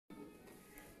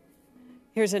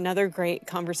Here's another great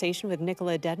conversation with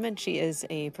Nicola Dedmon. She is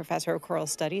a professor of choral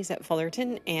studies at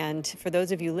Fullerton. And for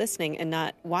those of you listening and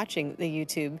not watching the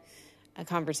YouTube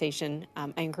conversation,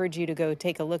 I encourage you to go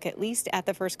take a look at least at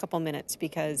the first couple minutes,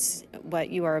 because what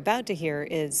you are about to hear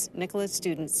is Nicola's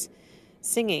students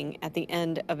singing at the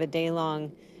end of a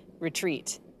day-long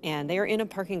retreat. And they are in a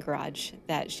parking garage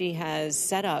that she has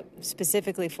set up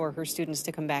specifically for her students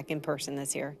to come back in person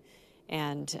this year.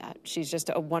 And she's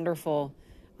just a wonderful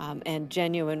and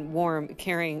genuine, warm,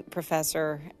 caring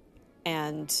professor,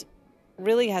 and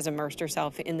really has immersed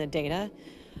herself in the data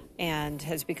and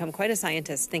has become quite a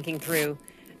scientist thinking through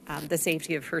the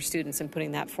safety of her students and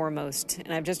putting that foremost.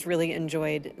 And I've just really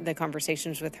enjoyed the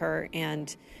conversations with her.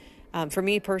 And for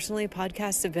me personally,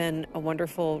 podcasts have been a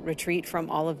wonderful retreat from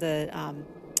all of the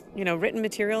written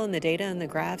material and the data and the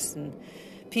graphs and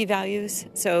p-values.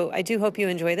 So I do hope you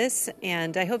enjoy this,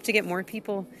 and I hope to get more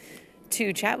people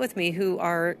to chat with me who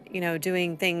are,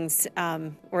 doing things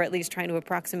or at least trying to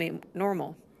approximate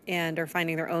normal and are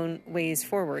finding their own ways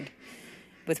forward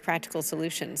with practical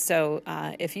solutions. So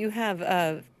if you have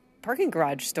a parking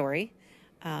garage story,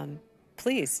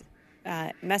 please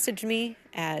message me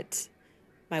at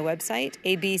my website,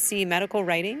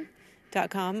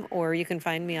 abcmedicalwriting.com, or you can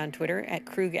find me on Twitter at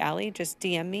Krug Alley. Just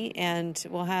DM me and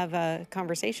we'll have a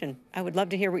conversation. I would love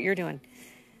to hear what you're doing.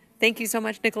 Thank you so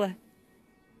much, Nicola.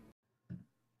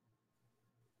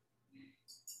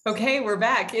 Okay, we're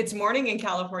back. It's morning in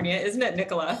California, isn't it,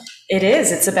 Nicola? It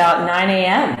is. It's about 9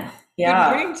 a.m. Yeah.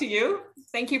 Good morning to you.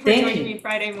 Thank you for joining me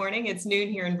Friday morning. It's noon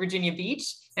here in Virginia Beach,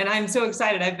 and I'm so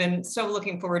excited. I've been so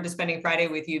looking forward to spending Friday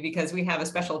with you because we have a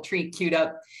special treat queued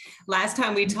up. Last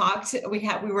time we talked, we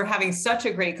were having such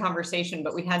a great conversation,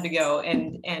 but we had to go,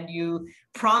 and you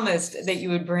promised that you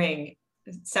would bring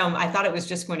some. I thought it was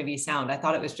just going to be sound. I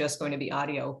thought it was just going to be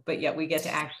audio, but yet we get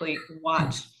to actually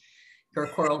watch your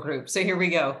choral group. So here we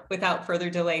go. Without further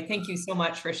delay, thank you so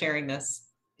much for sharing this.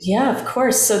 Yeah, of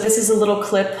course. So this is a little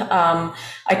clip.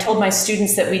 I told my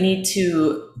students that we need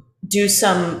to do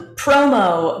some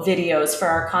promo videos for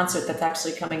our concert that's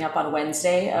actually coming up on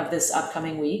Wednesday of this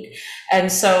upcoming week. And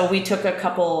so we took a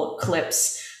couple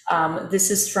clips.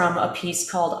 This is from a piece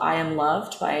called I Am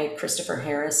Loved by Christopher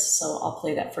Harris. So I'll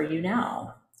play that for you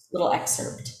now. Little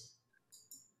excerpt.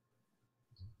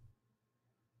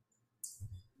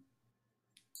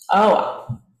 Oh,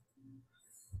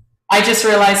 I just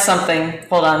realized something.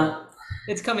 Hold on.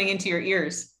 It's coming into your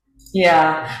ears.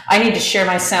 Yeah, I need to share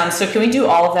my sound. So can we do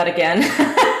all of that again?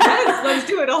 Yes, let's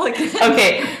do it all again.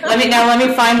 Okay, let me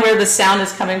find where the sound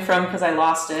is coming from because I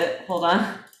lost it. Hold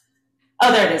on.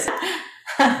 Oh, there it is.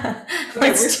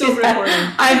 We're still recording.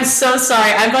 I'm so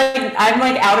sorry. I'm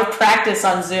like out of practice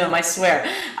on Zoom, I swear.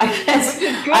 I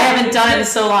haven't done it in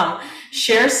so long.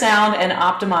 Share sound and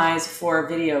optimize for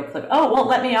video clip. Oh, well,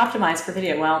 let me optimize for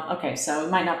video. Well, okay, so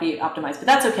it might not be optimized, but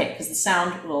that's okay because the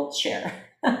sound will share.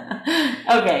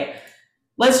 Okay,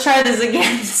 let's try this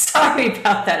again. Sorry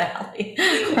about that, Allie.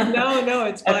 No,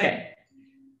 it's fine. Okay.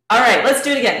 All right, let's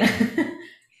do it again.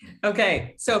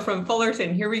 Okay, so from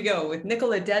Fullerton, here we go with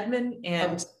Nicola Dedmon.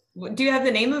 And do you have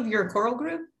the name of your choral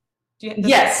group?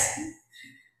 Yes.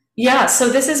 Yeah, so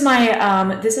this is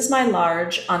my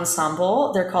large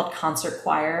ensemble. They're called Concert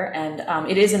Choir, and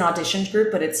it is an auditioned group,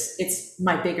 but it's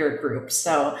my bigger group.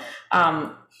 So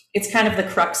it's kind of the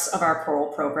crux of our choral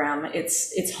program.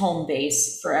 It's home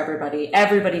base for everybody.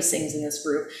 Everybody sings in this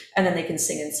group, and then they can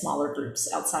sing in smaller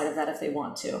groups outside of that if they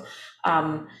want to.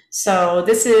 So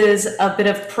this is a bit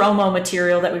of promo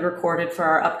material that we recorded for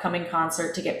our upcoming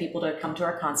concert to get people to come to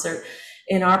our concert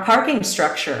in our parking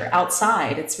structure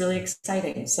outside. It's really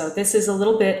exciting. So this is a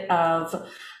little bit of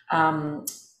I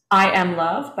Am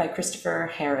Loved by Christopher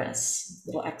Harris.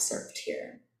 Little excerpt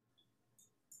here.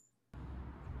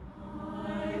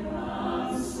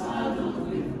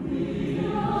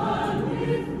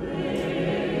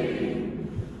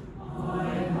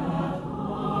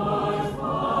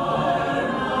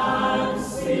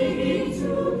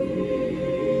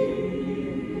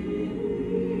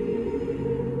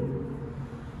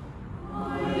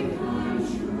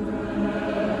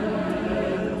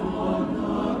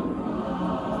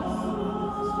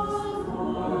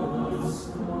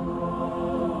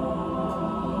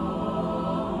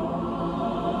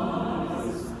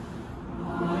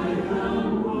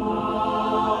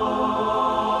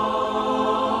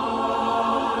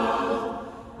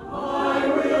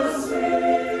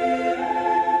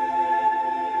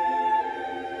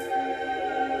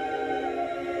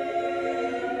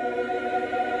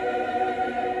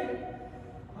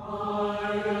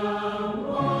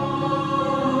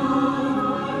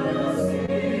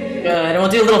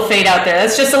 do a little fade out there.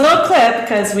 That's just a little clip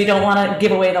because we don't want to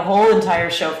give away the whole entire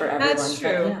show for everyone. That's true.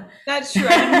 Yeah. That's true.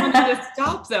 I didn't want you to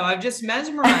stop though. I'm just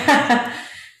mesmerized.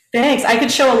 Thanks. I could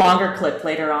show a longer clip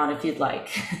later on if you'd like.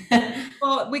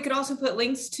 Well, we could also put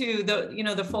links to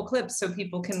the full clips so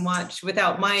people can watch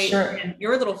without Sure. and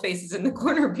your little faces in the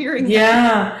corner appearing.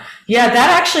 Yeah. Yeah.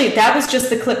 That was just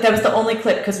the clip. That was the only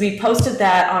clip because we posted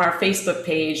that on our Facebook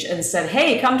page and said,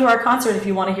 hey, come to our concert if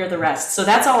you want to hear the rest. So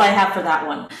that's all I have for that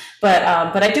one. But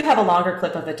I do have a longer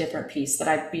clip of a different piece that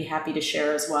I'd be happy to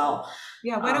share as well.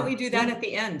 Yeah. Why don't we do that at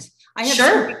the end? I have Sure.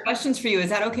 so many questions for you.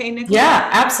 Is that okay, Nicola? Yeah,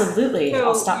 absolutely. So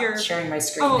I'll stop sharing my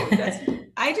screen.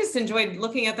 I just enjoyed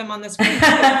looking at them on the screen.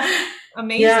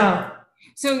 Amazing. Yeah.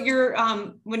 So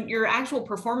when your actual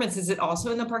performance, is it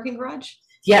also in the parking garage?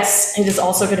 Yes, it is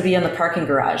also going to be in the parking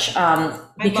garage.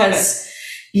 Because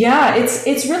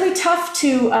it's really tough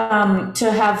to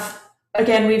have,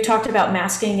 again, we've talked about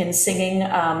masking and singing.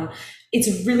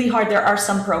 It's really hard. There are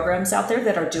some programs out there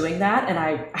that are doing that, and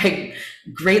I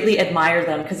greatly admire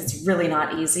them because it's really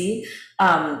not easy.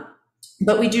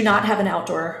 But we do not have an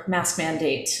outdoor mask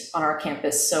mandate on our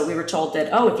campus. So we were told that,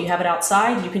 if you have it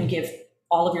outside, you can give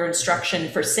all of your instruction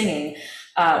for singing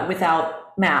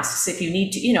without masks. If you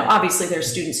need to, obviously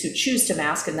there's students who choose to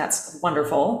mask, and that's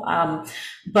wonderful.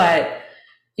 But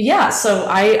yeah, so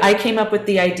I came up with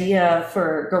the idea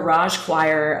for Garage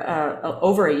Choir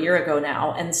over a year ago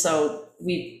now. And so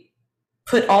we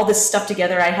put all this stuff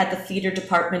together. I had the theater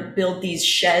department build these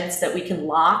sheds that we can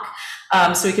lock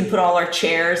so we can put all our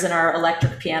chairs and our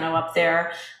electric piano up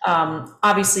there.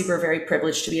 Obviously, we're very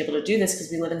privileged to be able to do this because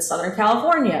we live in Southern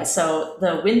California. So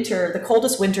the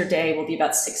coldest winter day will be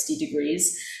about 60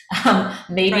 degrees,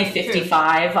 maybe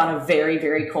 55 on a very,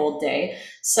 very cold day.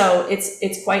 So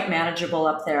it's quite manageable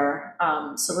up there.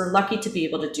 So we're lucky to be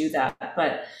able to do that.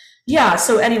 But yeah,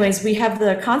 so anyways, we have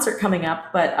the concert coming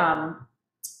up, but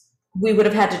we would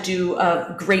have had to do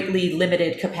a greatly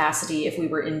limited capacity if we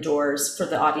were indoors for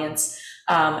the audience.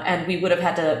 And we would have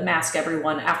had to mask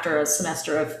everyone after a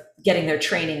semester of getting their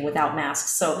training without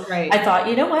masks. So I thought,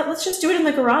 you know what, let's just do it in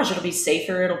the garage. It'll be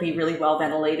safer. It'll be really well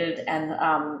ventilated. And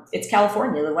it's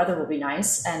California. The weather will be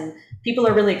nice. And people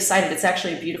are really excited. It's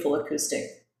actually a beautiful acoustic.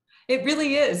 It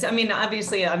really is. I mean,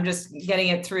 obviously, I'm just getting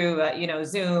it through,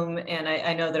 Zoom. And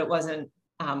I know that it wasn't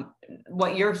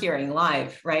what you're hearing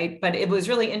live, right? But it was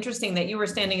really interesting that you were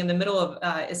standing in the middle of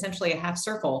essentially a half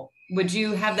circle. Would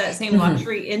you have that same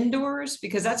luxury indoors?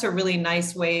 Because that's a really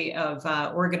nice way of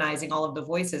organizing all of the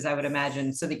voices, I would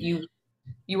imagine, so that you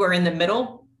are in the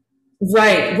middle.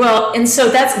 Right. Well, and so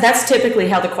that's typically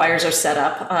how the choirs are set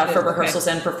up for rehearsals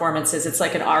and performances. It's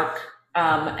like an arc,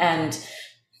 and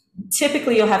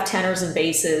typically you'll have tenors and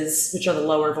basses, which are the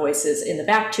lower voices, in the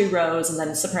back 2 rows, and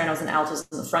then sopranos and altos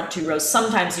in the front 2 rows.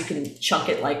 Sometimes you can chunk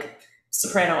it like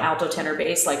soprano, alto, tenor,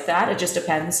 bass like that. It just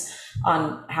depends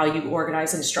on how you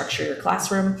organize and structure your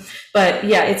classroom. But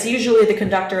yeah, it's usually the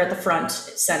conductor at the front,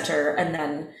 center, and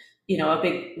then, a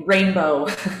big rainbow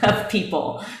of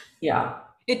people. Yeah.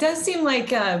 It does seem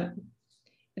like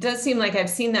I've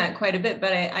seen that quite a bit,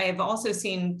 but I have also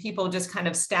seen people just kind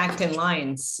of stacked in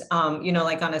lines,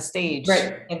 like on a stage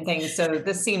and things. So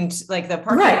this seemed like the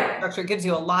parking structure gives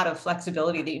you a lot of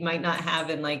flexibility that you might not have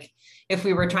in if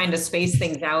we were trying to space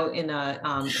things out in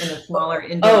a smaller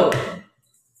indoor. Oh,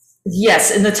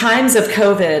 yes. In the times of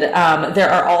COVID, there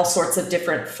are all sorts of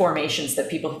different formations that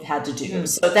people have had to do.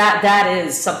 So that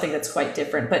is something that's quite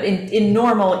different. But in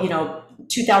normal,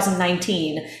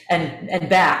 2019 and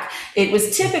back, it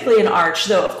was typically an arch,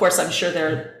 though of course I'm sure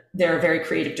there are very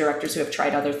creative directors who have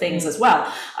tried other things as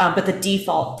well, but the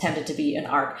default tended to be an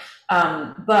arc.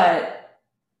 But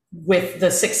with the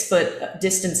 6-foot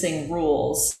distancing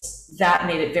rules, that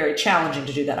made it very challenging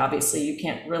to do that. Obviously you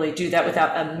can't really do that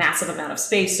without a massive amount of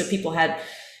space, so people had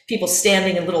people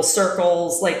standing in little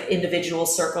circles, like individual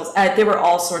circles. There were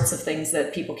all sorts of things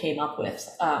that people came up with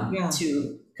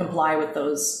to comply with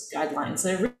those guidelines.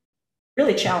 They're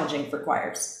really challenging for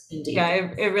choirs, indeed.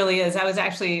 Yeah, it really is. I was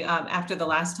actually, after the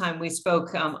last time we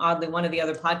spoke, oddly, one of the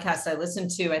other podcasts I listened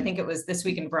to, I think it was This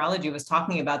Week in Virology, was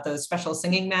talking about those special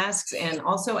singing masks. And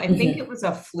also, I think it was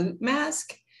a flute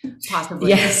mask, possibly.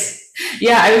 Yes.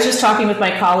 Yeah, I was just talking with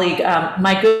my colleague.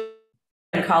 My good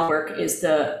colleague is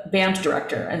the band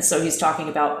director. And so he's talking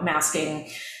about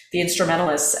masking the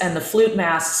instrumentalists, and the flute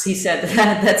masks. He said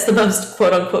that's the most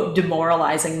quote unquote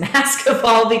demoralizing mask of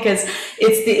all, because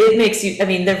it makes you,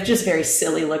 they're just very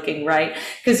silly looking, right?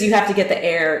 Because you have to get the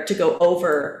air to go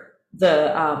over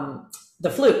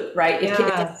the flute, right? It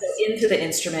gets into the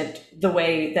instrument the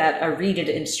way that a reeded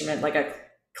instrument, like a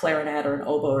clarinet or an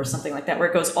oboe or something like that, where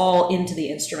it goes all into the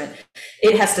instrument.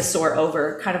 It has to soar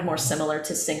over, kind of more similar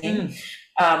to singing.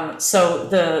 So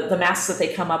the masks that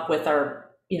they come up with are,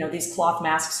 these cloth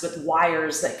masks with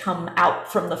wires that come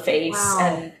out from the face. Wow.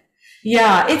 And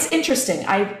yeah, it's interesting.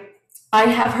 I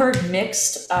have heard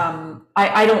mixed,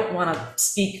 I don't want to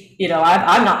speak,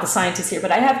 I'm not the scientist here,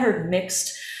 but I have heard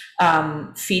mixed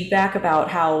feedback about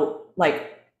how like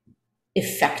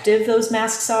effective those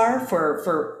masks are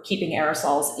for keeping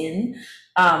aerosols in.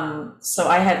 So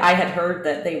I had heard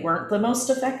that they weren't the most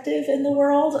effective in the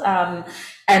world.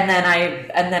 And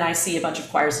then I see a bunch of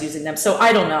choirs using them. So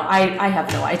I don't know. I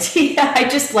have no idea. I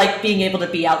just like being able to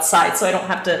be outside, so I don't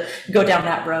have to go down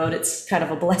that road. It's kind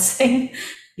of a blessing.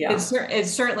 Yeah. It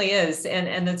certainly is.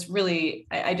 And that's really,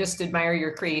 I just admire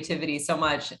your creativity so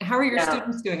much. How are your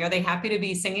students doing? Are they happy to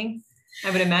be singing?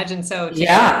 I would imagine so too.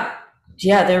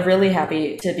 Yeah, they're really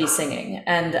happy to be singing.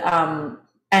 And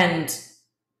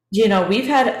we've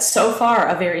had so far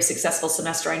a very successful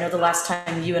semester. I know the last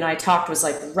time you and I talked was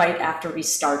like right after we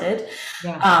started.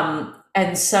 Yeah.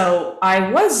 And so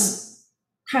I was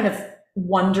kind of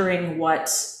wondering what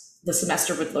the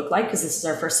semester would look like, because this is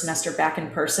our first semester back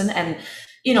in person. And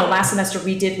last semester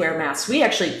we did wear masks. We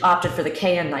actually opted for the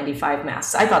KN95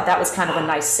 masks. I thought that was kind of a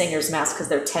nice singer's mask because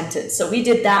they're tinted. So we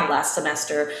did that last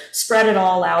semester, spread it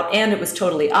all out, and it was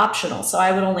totally optional. So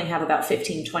I would only have about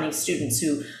 15, 20 students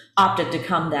who opted to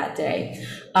come that day.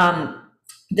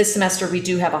 This semester we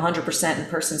do have 100% in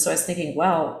person. So I was thinking,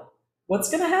 well,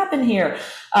 what's going to happen here?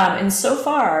 And so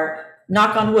far,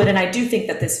 knock on wood, and I do think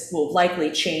that this will likely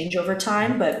change over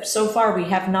time, but so far we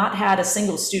have not had a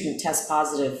single student test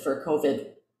positive for COVID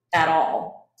at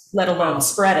all, let alone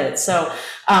spread it. So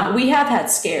we have had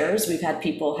scares. We've had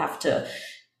people have to,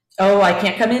 I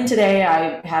can't come in today.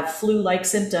 I have flu-like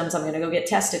symptoms. I'm going to go get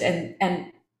tested.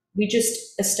 And we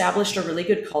just established a really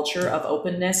good culture of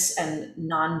openness and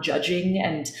non-judging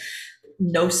and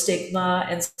no stigma.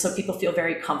 And so people feel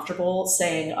very comfortable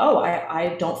saying,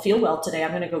 I don't feel well today.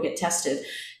 I'm going to go get tested.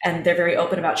 And they're very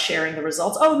open about sharing the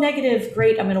results. Oh, negative.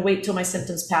 Great. I'm going to wait till my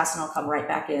symptoms pass and I'll come right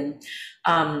back in.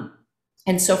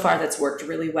 And so far that's worked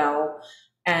really well.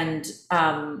 And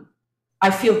I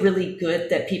feel really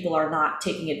good that people are not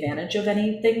taking advantage of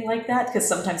anything like that, because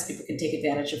sometimes people can take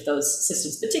advantage of those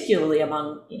systems, particularly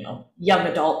among, young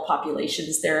adult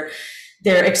populations. They're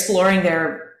exploring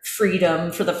their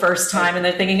freedom for the first time, and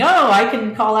they're thinking, I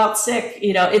can call out sick.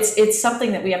 It's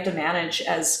something that we have to manage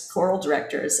as choral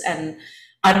directors. And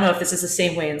I don't know if this is the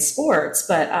same way in sports,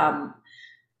 but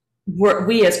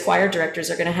we as choir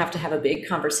directors are going to have a big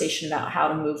conversation about how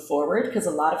to move forward, because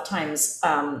a lot of times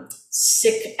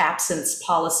sick absence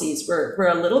policies were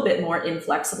a little bit more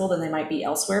inflexible than they might be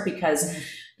elsewhere, because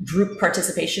group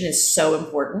participation is so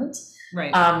important.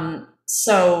 Right.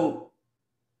 So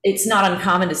it's not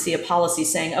uncommon to see a policy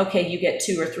saying, okay, you get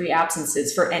 2 or 3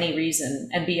 absences for any reason,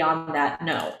 and beyond that,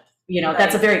 no. Right.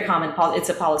 That's a very common policy. It's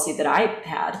a policy that I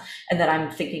had and that I'm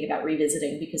thinking about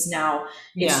revisiting, because now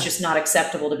it's just not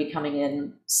acceptable to be coming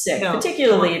in sick,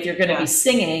 particularly if you're going to be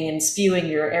singing and spewing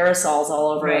your aerosols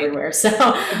all over everywhere. So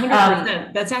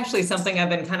 100%. That's actually something I've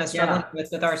been kind of struggling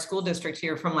with our school district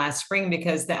here from last spring,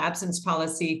 because the absence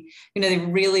policy, they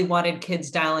really wanted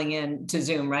kids dialing in to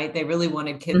Zoom, right? They really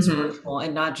wanted kids virtual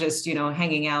and not just,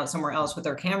 hanging out somewhere else with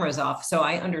their cameras off. So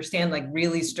I understand like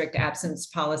really strict absence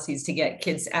policies to get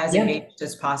kids as engaged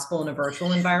as possible in a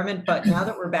virtual environment. But now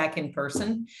that we're back in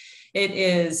person, it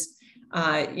is,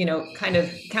 kind of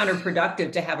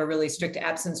counterproductive to have a really strict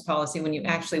absence policy when you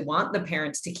actually want the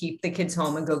parents to keep the kids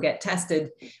home and go get tested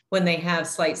when they have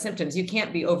slight symptoms. You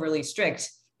can't be overly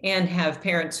strict and have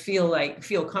parents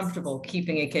feel comfortable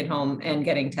keeping a kid home and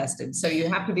getting tested. So you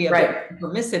have to be a bit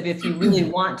permissive if you really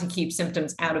want to keep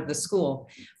symptoms out of the school.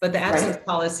 But the absence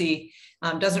policy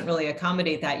doesn't really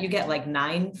accommodate that. You get like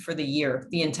 9 for the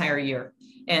entire year.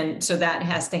 And so that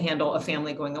has to handle a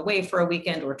family going away for a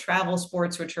weekend, or travel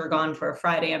sports, which are gone for a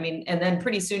Friday. I mean, and then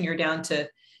pretty soon you're down to,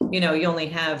 you only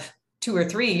have 2 or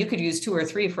 3. You could use 2 or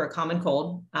 3 for a common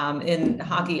cold. In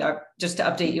hockey, just to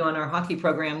update you on our hockey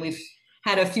program, we've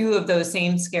had a few of those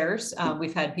same scares.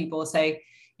 We've had people say,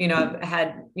 I've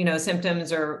had,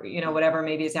 symptoms or, whatever,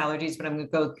 maybe it's allergies, but I'm going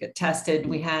to go get tested.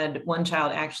 We had one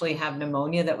child actually have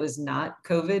pneumonia that was not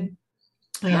COVID.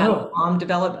 We had a mom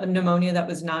develop a pneumonia that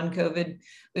was non-COVID.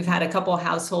 We've had a couple of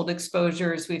household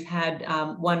exposures. We've had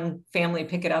one family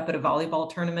pick it up at a volleyball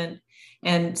tournament.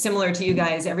 And similar to you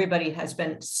guys, everybody has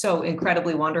been so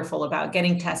incredibly wonderful about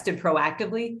getting tested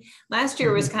proactively. Last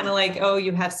year was kind of like,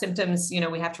 you have symptoms,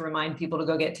 we have to remind people to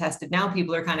go get tested. Now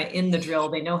people are kind of in the drill.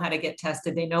 They know how to get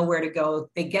tested. They know where to go.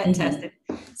 They get tested.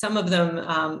 Some of them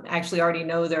actually already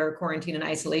know their quarantine and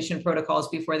isolation protocols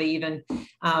before they even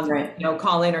Right.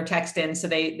 call in or text in. So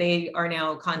they are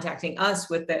now contacting us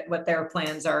with what their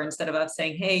plans are, instead of us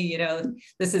saying, hey,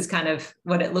 this is kind of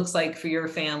what it looks like for your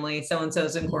family.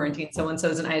 So-and-so's in quarantine,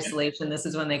 so-and-so's in isolation. This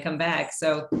is when they come back.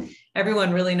 So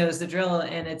everyone really knows the drill.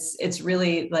 And it's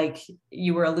really, like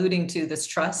you were alluding to, this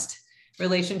trust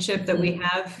relationship that we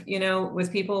have,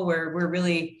 with people, where we're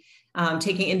really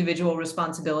taking individual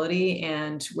responsibility,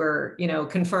 and we're,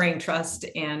 conferring trust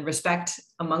and respect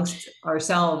amongst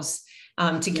ourselves,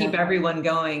 to keep everyone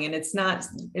going. And it's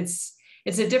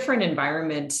a different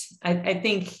environment. I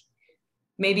think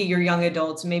maybe your young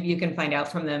adults, maybe you can find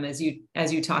out from them as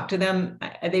you talk to them,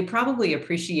 they probably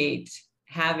appreciate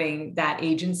having that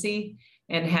agency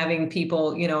and having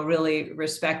people, really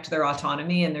respect their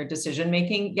autonomy and their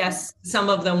decision-making. Yes, some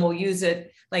of them will use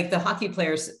it, like the hockey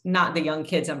players, not the young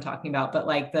kids I'm talking about, but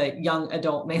like the young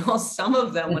adult males. Some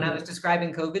of them, when I was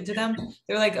describing COVID to them,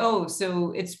 they're like, oh,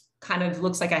 so it's kind of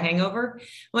looks like a hangover.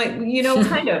 Like,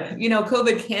 kind of,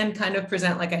 COVID can kind of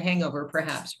present like a hangover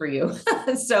perhaps for you.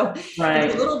 So Right.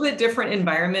 It's a little bit different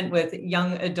environment with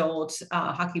young adult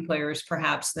hockey players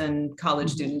perhaps than college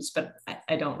students, but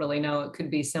I don't really know. It could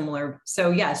be similar.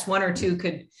 So yes, one or two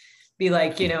could be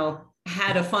like,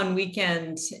 had a fun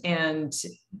weekend and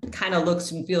kind of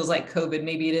looks and feels like COVID.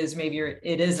 Maybe it is, maybe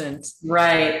it isn't.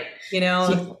 Right.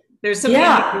 There's some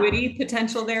ambiguity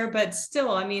potential there, but still,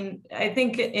 I mean, I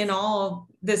think in all,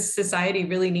 this society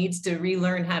really needs to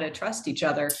relearn how to trust each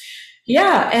other.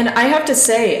 Yeah. And I have to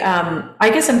say, I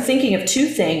guess I'm thinking of two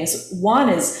things. One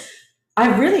is I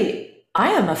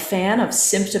am a fan of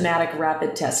symptomatic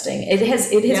rapid testing. It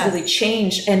has really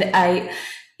changed. And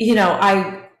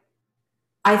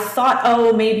I thought,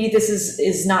 oh, maybe this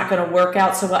is not going to work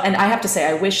out so well. And I have to say,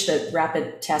 I wish that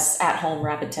at-home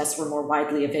rapid tests were more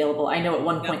widely available. I know at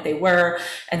one point they were,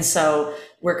 and so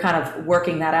we're kind of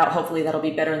working that out. Hopefully that'll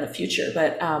be better in the future.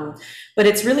 But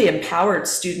it's really empowered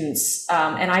students.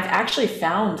 And I've actually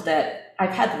found that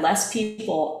I've had less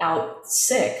people out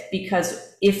sick,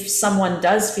 because if someone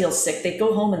does feel sick, they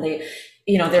go home and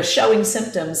they're showing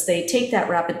symptoms, they take that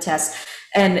rapid test.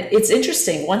 And it's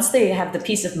interesting, once they have the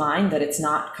peace of mind that it's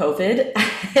not COVID,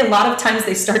 a lot of times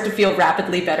they start to feel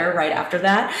rapidly better right after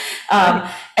that.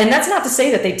 And that's not to say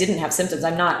that they didn't have symptoms.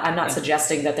 I'm not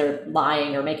suggesting that they're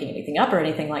lying or making anything up or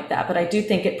anything like that, but I do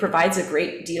think it provides a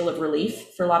great deal of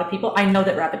relief for a lot of people. I know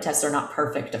that rapid tests are not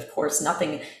perfect, of course,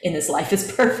 nothing in this life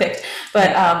is perfect,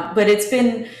 but it's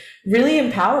been really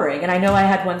empowering. And I know I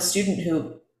had one student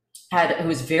who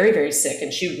was very, very sick,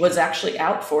 and she was actually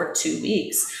out for 2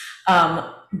 weeks.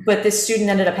 But this student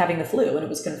ended up having the flu, and it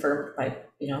was confirmed by,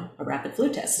 a rapid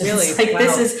flu test. Really? Like, wow.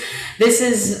 This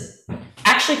is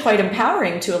actually quite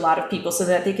empowering to a lot of people, so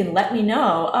that they can let me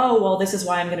know, oh, well, this is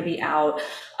why I'm going to be out.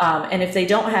 And if they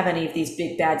don't have any of these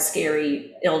big, bad,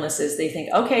 scary illnesses, they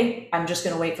think, okay, I'm just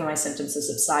going to wait for my symptoms to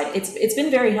subside. It's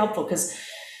been very helpful,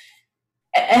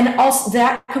 and also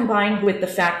that, combined with the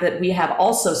fact that we have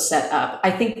also set up,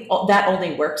 I think that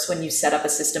only works when you set up a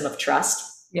system of trust.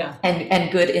 Yeah.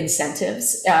 And good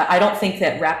incentives. I don't think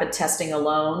that rapid testing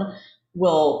alone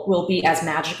will be as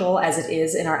magical as it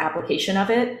is in our application of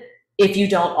it, if you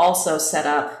don't also set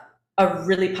up a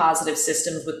really positive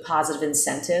system with positive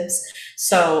incentives.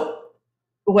 So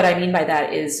what I mean by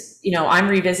that is, I'm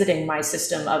revisiting my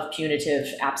system of punitive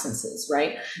absences,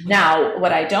 right? Now,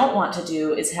 what I don't want to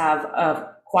do is have a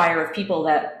choir of people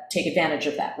that take advantage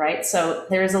of that, right? So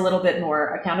there is a little bit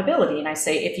more accountability. And I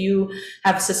say, if you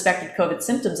have suspected COVID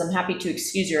symptoms, I'm happy to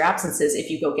excuse your absences if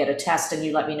you go get a test and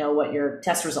you let me know what your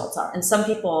test results are. And some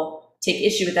people take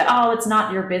issue with that. Oh, it's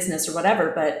not your business or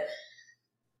whatever. But,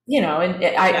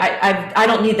 I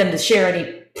don't need them to share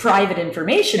any private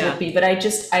information with me, but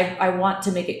I want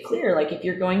to make it clear, like, if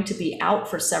you're going to be out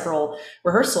for several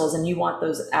rehearsals and you want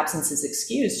those absences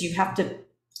excused, you have to.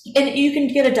 And you can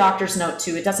get a doctor's note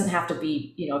too. It doesn't have to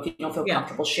be, if you don't feel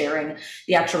comfortable sharing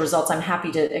the actual results, I'm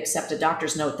happy to accept a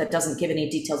doctor's note that doesn't give any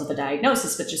details of a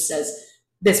diagnosis, but just says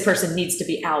this person needs to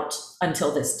be out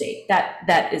until this date.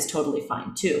 That is totally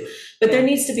fine too. But there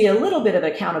needs to be a little bit of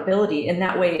accountability, and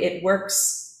that way it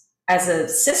works as a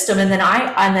system. And then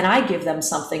I give them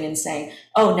something and saying,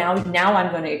 oh, now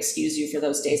I'm going to excuse you for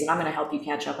those days, and I'm going to help you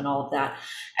catch up and all of that.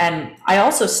 And I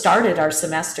also started our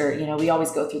semester, we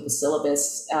always go through the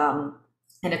syllabus, and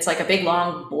it's like a big,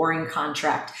 long, boring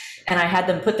contract. And I had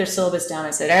them put their syllabus down.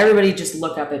 I said, everybody just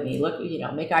look up at me,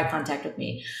 make eye contact with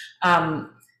me.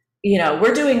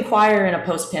 We're doing choir in a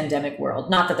post-pandemic world.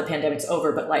 Not that the pandemic's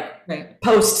over, but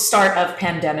post-start of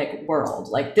pandemic world.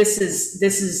 Like, this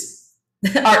is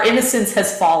our innocence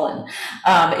has fallen.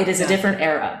 It is a different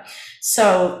era.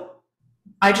 So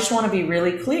I just want to be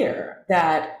really clear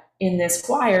that in this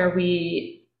choir,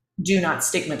 we do not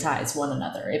stigmatize one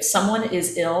another. If someone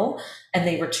is ill and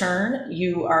they return,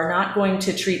 you are not going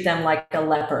to treat them like a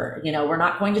leper. We're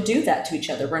not going to do that to each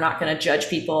other. We're not going to judge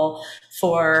people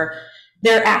for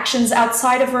their actions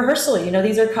outside of rehearsal.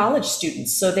 These are college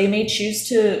students, so they may choose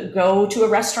to go to a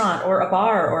restaurant or a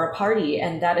bar or a party,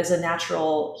 and that is a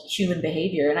natural human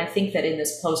behavior. And I think that in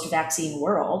this post-vaccine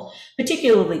world,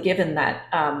 particularly given that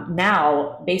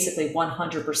now basically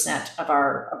 100% of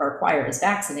our choir is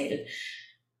vaccinated,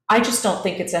 I just don't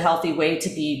think it's a healthy way to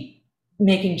be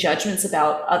making judgments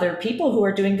about other people who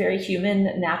are doing very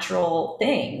human, natural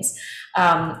things.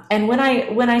 And when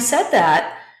I said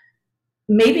that,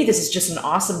 maybe this is just an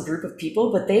awesome group of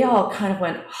people, but they all kind of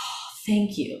went, oh,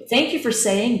 thank you for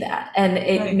saying that. And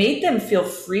it made them feel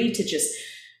free to just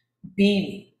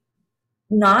be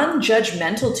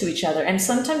non-judgmental to each other. And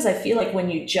sometimes I feel like when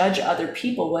you judge other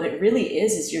people, what it really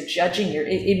is you're judging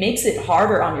it makes it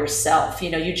harder on yourself.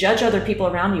 You judge other people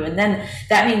around you, and then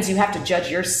that means you have to judge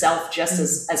yourself just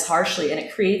as harshly, and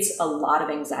it creates a lot of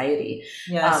anxiety.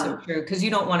 Yeah, so true. Because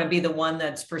you don't want to be the one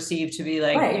that's perceived to be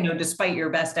like, despite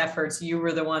your best efforts, you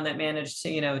were the one that managed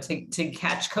to, to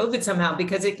catch COVID somehow,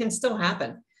 because it can still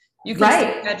happen. You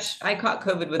can still I caught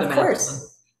COVID with a mask on.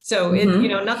 So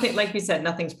nothing, like you said,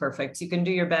 nothing's perfect. You can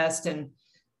do your best. And,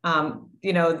 I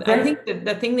think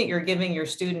the thing that you're giving your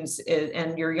students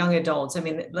and your young adults, I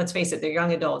mean, let's face it, they're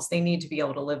young adults. They need to be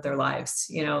able to live their lives.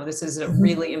 This is a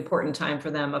really important time for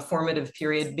them, a formative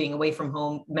period, being away from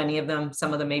home. Many of them,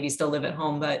 some of them maybe still live at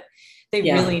home, but they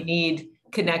really need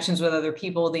connections with other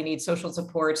people. They need social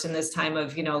supports in this time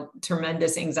of,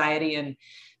 tremendous anxiety and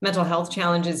mental health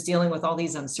challenges, dealing with all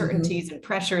these uncertainties and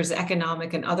pressures,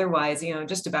 economic and otherwise,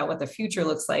 just about what the future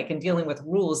looks like, and dealing with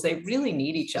rules. They really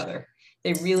need each other.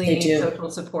 They really need social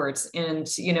supports. And,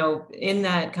 in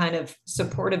that kind of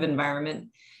supportive environment,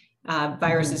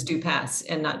 viruses do pass,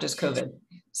 and not just COVID.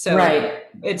 So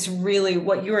it's really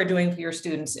what you are doing for your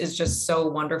students is just so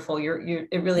wonderful.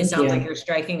 It really sounds like you're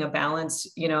striking a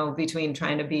balance, between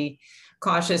trying to be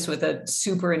cautious with a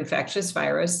super infectious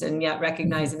virus, and yet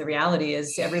recognizing the reality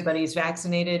is everybody's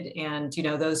vaccinated. And,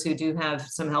 those who do have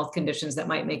some health conditions that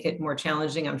might make it more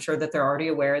challenging, I'm sure that they're already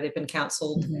aware. They've been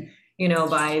counseled,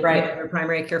 by their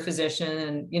primary care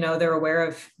physician, and, they're aware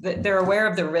of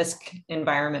the risk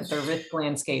environment, the risk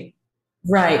landscape.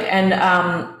 Right. And,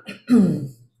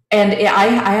 and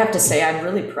I have to say, I'm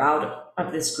really proud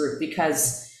of this group,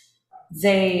 because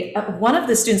one of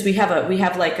the students, we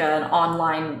have like an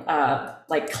online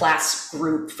like class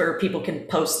group where people can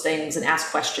post things and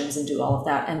ask questions and do all of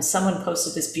that. And someone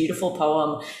posted this beautiful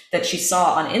poem that she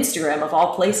saw on Instagram, of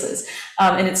all places.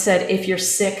 And it said, "If you're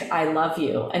sick, I love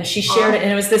you." And she shared it.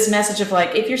 And it was this message of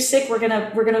like, if you're sick, we're going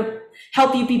to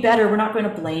help you be better. We're not going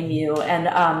to blame you. And,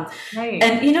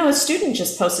 and, a student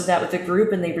just posted that with the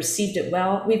group, and they received it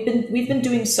well. We've been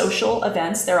doing social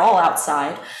events. They're all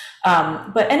outside.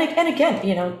 But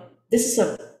again, this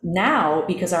is now,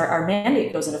 because our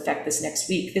mandate goes in effect this next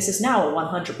week, this is now a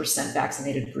 100%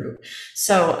 vaccinated group.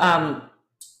 So,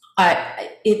 I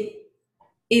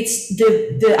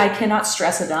cannot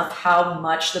stress enough how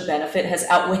much the benefit has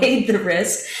outweighed the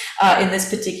risk, in this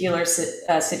particular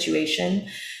situation.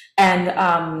 And,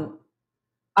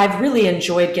 I've really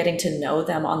enjoyed getting to know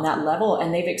them on that level,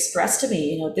 and they've expressed to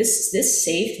me, this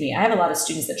saved me. I have a lot of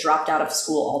students that dropped out of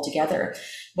school altogether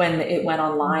when it went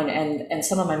online, and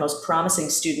some of my most promising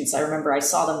students, I remember I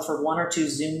saw them for 1 or 2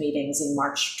 Zoom meetings in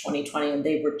March 2020, and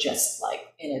they were just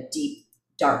like in a deep,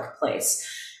 dark place.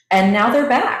 And now they're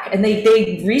back, and they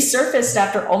resurfaced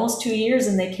after almost 2 years,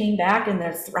 and they came back, and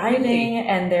they're thriving.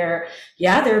 And there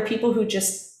are people who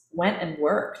just went and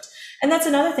worked. And that's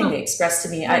another thing they expressed to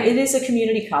me. It is a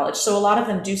community college, so a lot of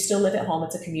them do still live at home.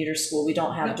 It's a commuter school. We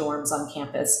don't have dorms on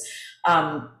campus.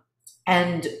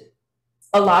 And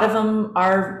a lot of them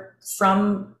are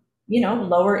from,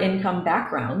 lower income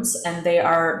backgrounds, and they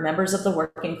are members of the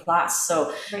working class.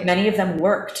 So many of them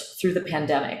worked through the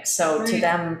pandemic. So to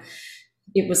them,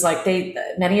 it was like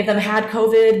many of them had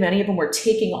COVID. Many of them were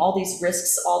taking all these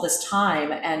risks all this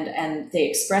time. And they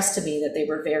expressed to me that they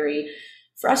were very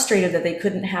frustrated that they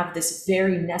couldn't have this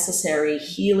very necessary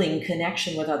healing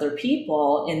connection with other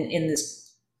people in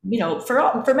this,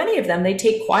 for many of them, they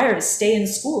take choir to stay in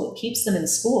school. It keeps them in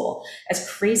school, as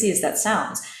crazy as that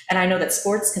sounds. And I know that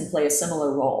sports can play a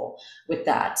similar role with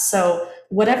that. So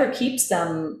whatever keeps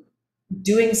them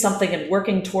doing something and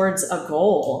working towards a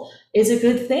goal is a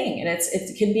good thing. And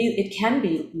it can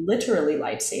be literally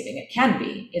life-saving. It can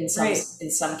be in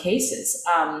some cases,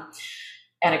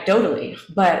 anecdotally,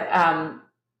 but,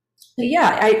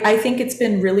 Yeah, I think it's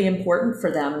been really important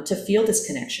for them to feel this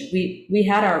connection. We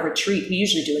had our retreat. We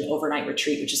usually do an overnight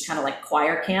retreat, which is kind of like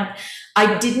choir camp.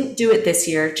 I didn't do it this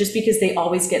year just because they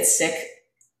always get sick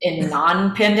in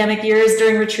non-pandemic years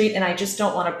during retreat, and I just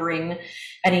don't want to bring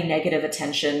any negative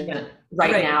attention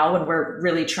right now when we're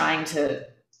really trying to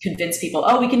convince people,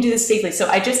 oh, we can do this safely. So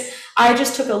I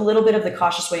just took a little bit of the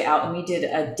cautious way out, and we did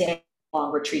a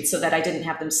day-long retreat so that I didn't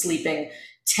have them sleeping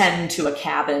 10 to a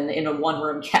cabin in a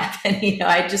one-room cabin.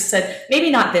 I just said maybe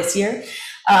not this year,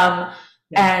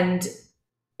 and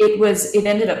it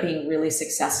ended up being really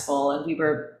successful,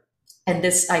 and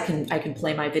this I can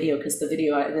play my video, because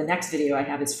the next video I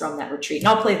have is from that retreat, and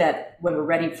I'll play that when we're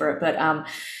ready for it. But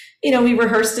we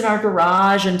rehearsed in our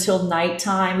garage until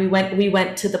nighttime. We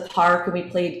went to the park and we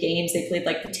played games. They played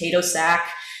like potato sack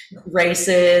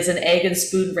races and egg and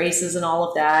spoon races and all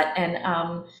of that,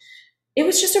 and it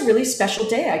was just a really special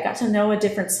day. I got to know a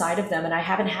different side of them, and I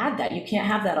haven't had that. You can't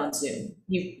have that on Zoom.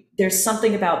 There's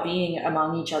something about being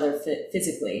among each other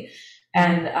physically,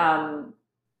 and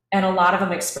a lot of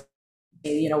them express,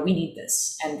 we need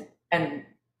this, and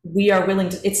we are willing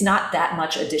to. It's not that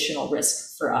much additional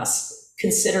risk for us,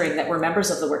 considering that we're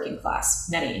members of the working class,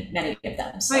 many of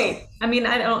them. So. Right. I mean,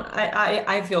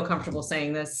 I feel comfortable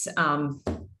saying this.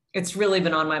 It's really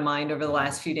been on my mind over the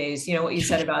last few days, what you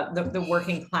said about the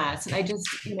working class. And I just,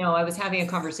 I was having a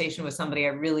conversation with somebody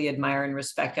I really admire and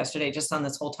respect yesterday, just on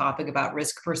this whole topic about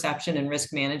risk perception and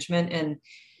risk management. And,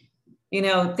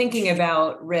 thinking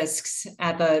about risks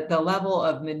at the level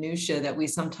of minutia that we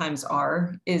sometimes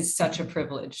are is such a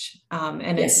privilege.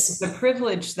 And It's the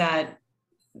privilege that,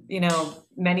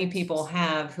 many people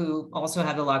have who also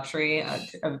have the luxury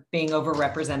of being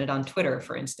overrepresented on Twitter,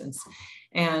 for instance.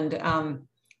 And,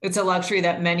 it's a luxury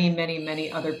that many, many,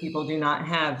 many other people do not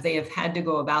have. They have had to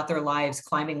go about their lives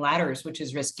climbing ladders, which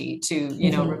is risky, to,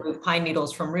 remove pine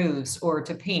needles from roofs, or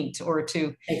to paint, or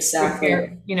to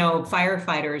repair,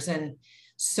 firefighters. And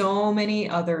so many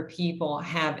other people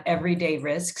have everyday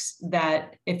risks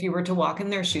that if you were to walk in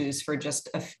their shoes for just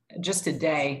a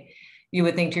day, you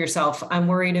would think to yourself, I'm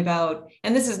worried about,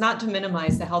 and this is not to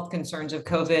minimize the health concerns of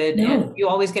COVID. No. And you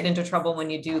always get into trouble when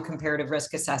you do comparative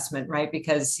risk assessment, right?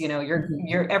 Because,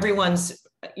 everyone's,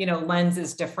 lens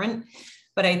is different.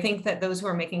 But I think that those who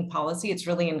are making policy, it's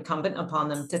really incumbent upon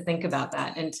them to think about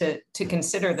that and to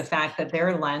consider the fact that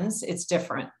their lens, it's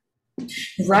different.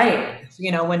 Right.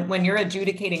 When you're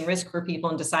adjudicating risk for people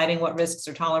and deciding what risks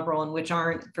are tolerable and which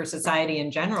aren't for society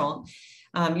in general,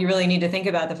 you really need to think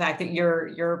about the fact that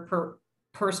your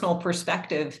personal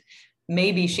perspective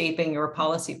may be shaping your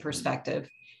policy perspective.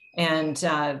 And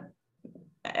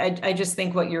I just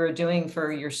think what you're doing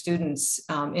for your students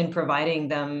in providing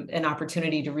them an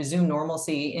opportunity to resume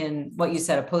normalcy in what you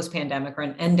said, a post-pandemic or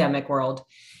an endemic world,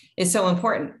 is so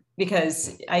important,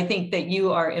 because I think that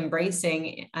you are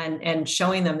embracing and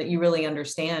showing them that you really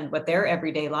understand what their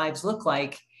everyday lives look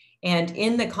like. And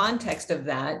in the context of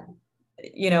that,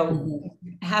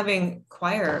 having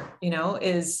choir,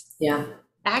 is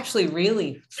actually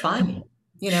really fun,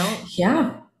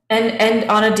 Yeah. And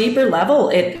on a deeper level,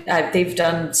 they've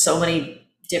done so many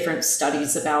different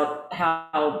studies about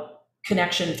how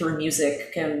connection through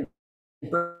music can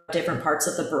bring different parts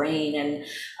of the brain. And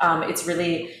it's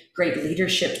really great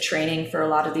leadership training for a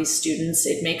lot of these students.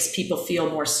 It makes people feel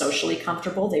more socially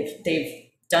comfortable. They've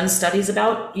done studies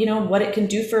about, what it can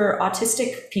do for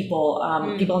autistic people,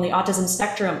 people on the autism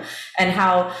spectrum, and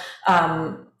how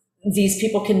these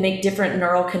people can make different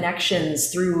neural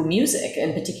connections through music,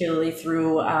 and particularly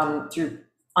through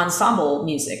ensemble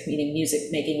music, meaning music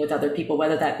making with other people,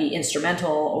 whether that be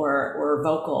instrumental or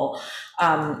vocal.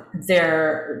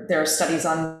 There are studies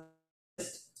on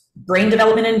brain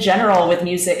development in general with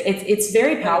music. It's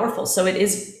very powerful. So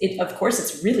of course,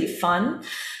 it's really fun.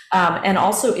 And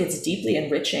also it's deeply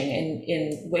enriching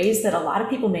in ways that a lot of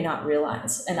people may not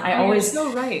realize. And you're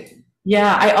so right.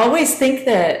 Yeah, I always think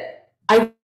that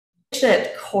I wish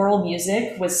that choral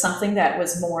music was something that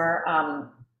was more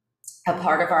a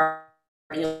part of our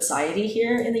society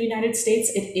here in the United States.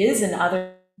 It is in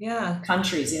other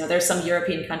countries. There's some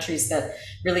European countries that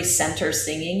really center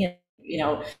singing.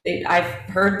 I've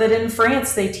heard that in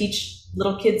France they teach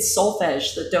little kids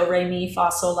solfege, the do, re, mi, fa,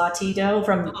 sol, la, ti, do.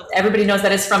 Everybody knows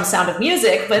that it's from Sound of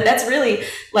Music, but that's really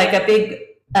like a big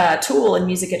tool in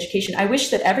music education. I wish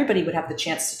that everybody would have the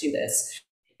chance to do this.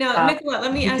 Now, Nicola,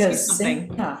 let me ask you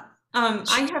something.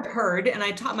 I have heard, and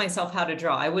I taught myself how to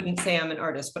draw. I wouldn't say I'm an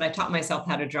artist, but I taught myself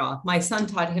how to draw. My son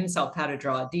taught himself how to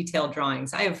draw detailed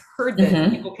drawings. I have heard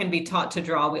that people can be taught to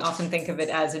draw. We often think of it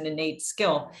as an innate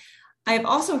skill. I have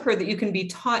also heard that you can be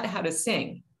taught how to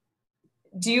sing.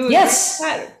 Do you agree with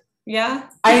that? Yeah.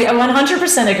 I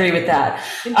 100% agree with that.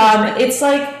 It's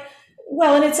like,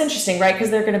 well, and it's interesting, right?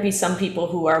 Because there are going to be some people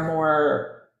who are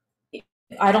more,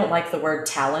 I don't like the word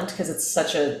talent because it's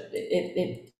such a,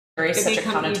 it carries such a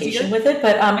connotation with it.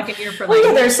 But well,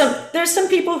 yeah, there's some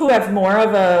people who have more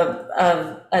of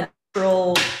a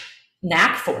natural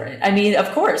knack for it. I mean,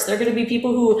 of course, there are going to be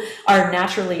people who are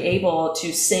naturally able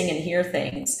to sing and hear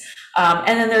things.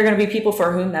 And then there are going to be people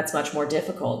for whom that's much more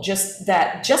difficult. Just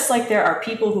like there are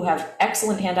people who have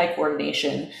excellent hand-eye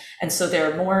coordination, and so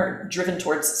they're more driven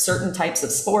towards certain types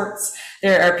of sports.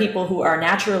 There are people who are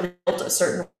naturally built a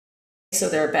certain way, so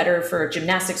they're better for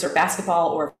gymnastics or basketball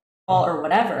or football or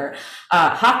whatever,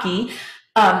 hockey.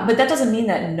 But that doesn't mean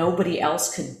that nobody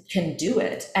else can do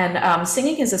it. And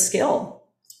singing is a skill.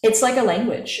 It's like a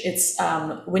language. It's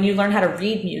when you learn how to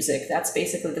read music, that's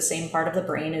basically the same part of the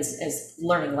brain as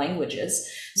learning languages.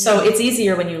 So it's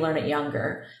easier when you learn it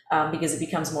younger because it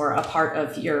becomes more a part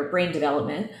of your brain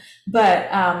development.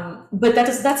 But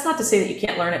that's not to say that you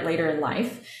can't learn it later in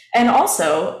life. And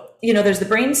also, there's the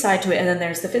brain side to it, and then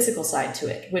there's the physical side to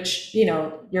it, which,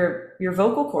 your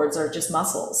vocal cords are just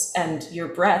muscles, and your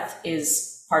breath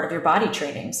is part of your body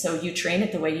training. So you train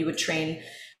it the way you would train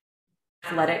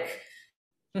athletic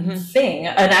thing,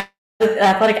 an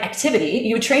athletic activity.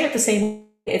 You would train it the same way.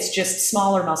 It's just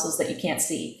smaller muscles that you can't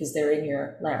see because they're in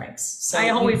your larynx. So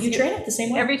you train it the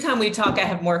same way. Every time we talk, I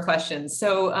have more questions.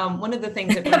 So one of the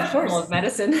things that Journal of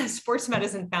Medicine, Sports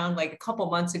Medicine found like a couple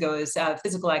months ago is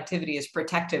physical activity is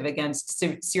protective against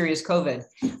serious COVID,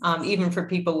 even for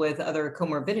people with other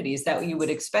comorbidities that you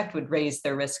would expect would raise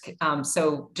their risk.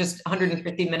 So just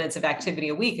 150 minutes of activity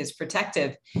a week is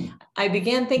protective. I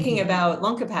began thinking about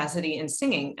lung capacity in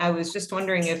singing. I was just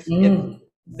wondering if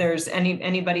there's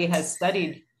anybody has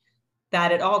studied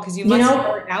that at all, because you must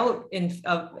start out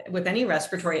with any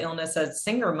respiratory illness. A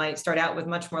singer might start out with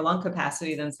much more lung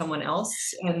capacity than someone else,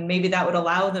 and maybe that would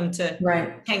allow them to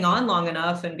hang on long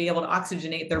enough and be able to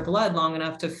oxygenate their blood long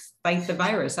enough to fight the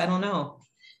virus. I don't know.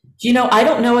 I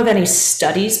don't know of any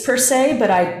studies per se,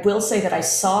 but I will say that I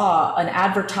saw an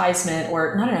advertisement,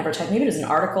 or not an advertisement, maybe it was an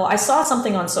article. I saw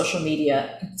something on social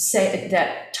media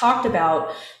that talked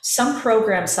about some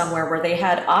program somewhere where they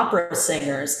had opera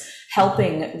singers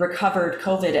helping recovered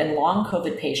COVID and long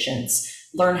COVID patients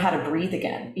learn how to breathe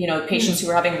again. Patients who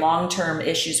are having long-term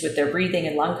issues with their breathing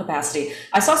and lung capacity.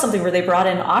 I saw something where they brought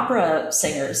in opera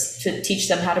singers to teach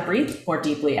them how to breathe more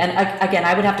deeply. And again,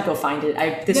 I would have to go find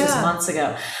it. This was months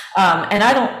ago. And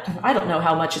I don't know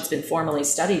how much it's been formally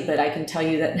studied, but I can tell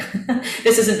you that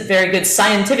this isn't a very good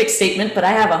scientific statement, but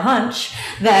I have a hunch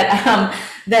that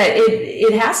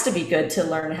it has to be good to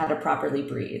learn how to properly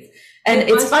breathe. And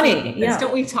it's funny.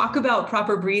 Don't we talk about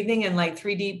proper breathing and like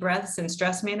 3 deep breaths and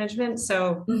stress management?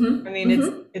 So, I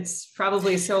mean, it's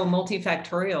probably so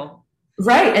multifactorial.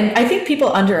 Right. And I think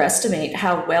people underestimate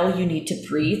how well you need to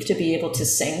breathe to be able to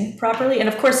sing properly. And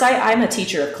of course, I'm a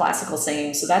teacher of classical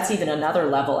singing, so that's even another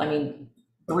level. I mean,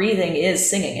 breathing is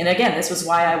singing. And again, this was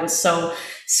why I was so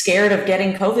scared of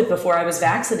getting COVID before I was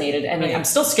vaccinated. I mean, I'm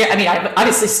still scared. I mean, I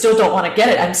obviously still don't want to get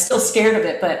it. I'm still scared of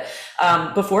it. But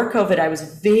before COVID, I was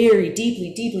very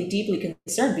deeply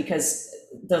concerned because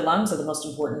the lungs are the most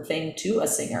important thing to a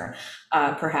singer,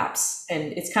 perhaps.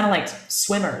 And it's kind of like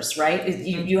swimmers, right?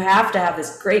 You have to have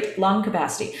this great lung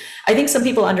capacity. I think some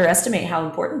people underestimate how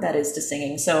important that is to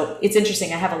singing. So it's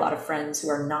interesting. I have a lot of friends who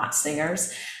are not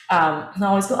singers. And I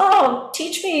always go, oh,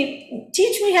 teach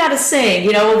me how to sing.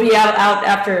 We'll be out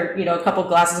after, a couple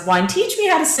glasses of wine, teach me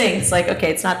how to sing. It's like,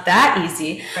 okay, it's not that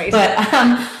easy, right.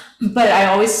 But I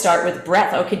always start with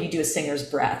breath. Oh, can you do a singer's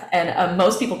breath? And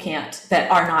most people can't, that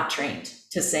are not trained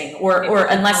to sing or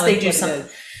unless they do something.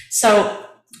 So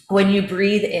when you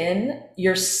breathe in,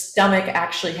 your stomach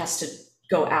actually has to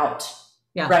go out.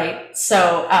 Yeah. Right.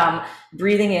 So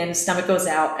breathing in, stomach goes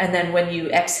out. And then when you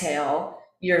exhale,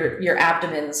 your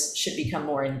abdomens should become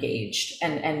more engaged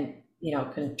and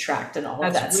contract and all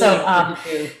of that. Really so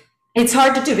it's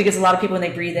hard to do because a lot of people, when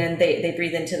they breathe in, they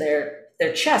breathe into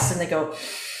their chest and they go,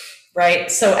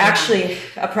 right. So actually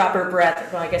a proper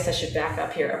breath, well, I guess I should back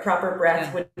up here. A proper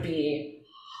breath would be,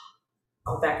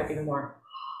 I'll back up even more.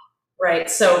 Right.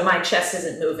 So my chest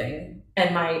isn't moving and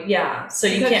so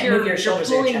you can't move your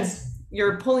shoulders or your chest.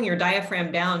 You're pulling your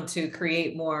diaphragm down to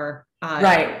create more.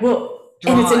 Right. Well,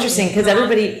 and it's interesting because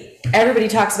everybody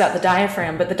talks about the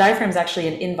diaphragm, but the diaphragm is actually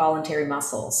an involuntary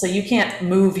muscle. So you can't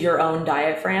move your own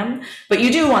diaphragm, but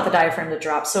you do want the diaphragm to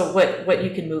drop. So what you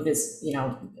can move is,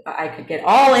 I could get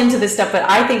all into this stuff, but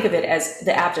I think of it as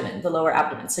the abdomen, the lower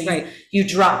abdomen. So you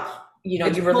drop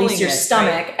It's you release your it,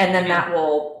 stomach, right? and then that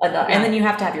will, and then you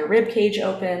have to have your rib cage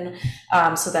open,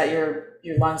 so that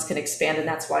your lungs can expand. And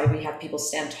that's why we have people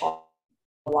stand tall,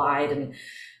 wide, and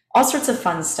all sorts of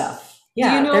fun stuff. Do you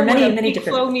Yeah, know there are what many, a many peak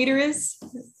different. flow meter is?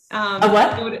 A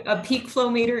what? What a peak flow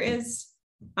meter is?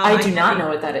 I do not know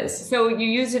what that is. So you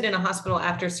use it in a hospital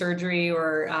after surgery,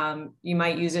 or you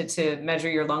might use it to measure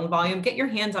your lung volume. Get your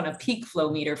hands on a peak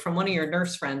flow meter from one of your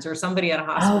nurse friends or somebody at a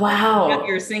hospital. Oh, wow. Have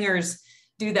your singers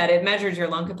do that. It measures your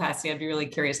lung capacity. I'd be really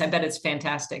curious. I bet it's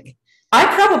fantastic. I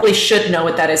probably should know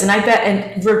what that is. And I bet,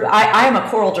 and I am a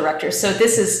choral director, so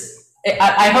this is,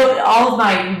 I hope all of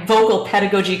my vocal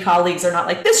pedagogy colleagues are not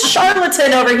like, this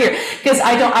charlatan over here, because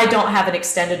I don't have an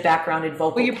extended background in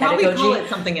vocal pedagogy. Well, you probably call it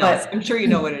something else. I'm sure you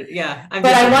know what it is. Yeah. But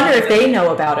I wonder if they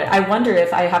know about it. I wonder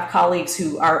if I have colleagues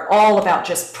who are all about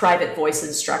just private voice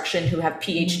instruction, who have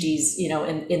PhDs,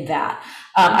 in that.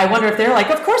 I wonder if they're like,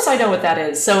 of course I know what that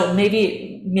is. So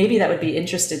maybe that would be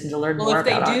interested to learn more about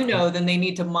it. Well, if they do know, then they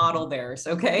need to model theirs,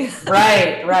 okay?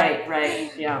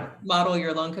 Right. Yeah. Model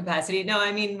your lung capacity. No,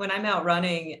 I mean, when I'm out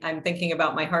running, I'm thinking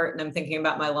about my heart and I'm thinking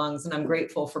about my lungs, and I'm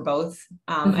grateful for both.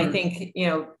 I think,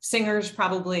 singers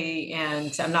probably,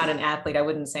 and I'm not an athlete, I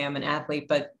wouldn't say I'm an athlete,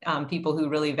 but people who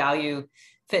really value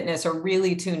fitness are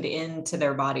really tuned into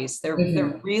their bodies.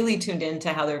 They're really tuned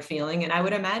into how they're feeling. And I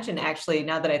would imagine, actually,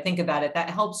 now that I think about it, that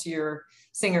helps your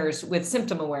singers with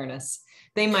symptom awareness.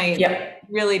 They might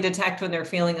really detect when they're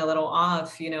feeling a little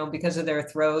off, because of their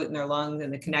throat and their lungs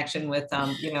and the connection with,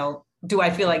 do I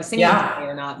feel like singing today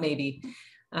or not, maybe.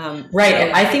 Right.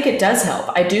 And I think it does help.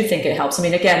 I do think it helps. I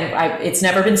mean, again, it's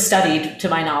never been studied to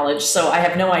my knowledge, so I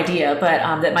have no idea,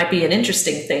 but that might be an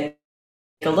interesting thing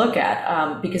to look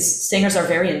at, because singers are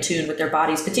very in tune with their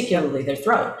bodies, particularly their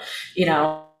throat,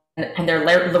 and their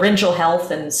laryngeal health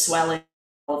and swelling,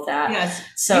 all of that. Yes.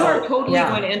 So you are totally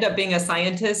going to end up being a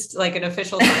scientist, like an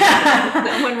official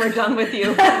scientist. When we're done with you,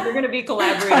 you're going to be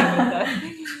collaborating with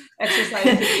the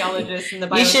exercise physiologists and the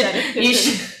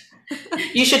biostatisticians.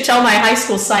 You should tell my high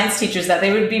school science teachers that.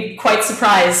 They would be quite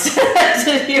surprised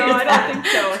to hear that. I don't think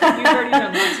so. You've already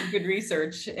done lots of good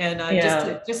research, and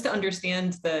just to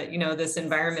understand the this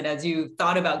environment, as you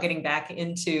thought about getting back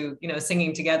into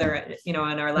singing together. In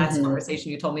our last conversation,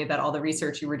 you told me about all the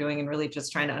research you were doing and really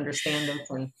just trying to understand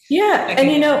it.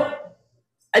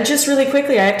 And just really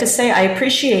quickly, I have to say I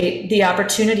appreciate the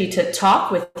opportunity to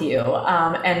talk with you.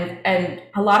 And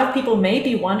a lot of people may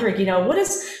be wondering, what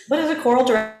is a choral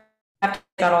director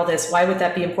about all this? Why would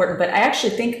that be important? But I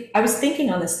actually I was thinking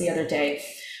on this the other day.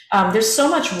 There's so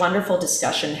much wonderful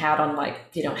discussion had on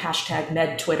hashtag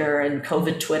med Twitter and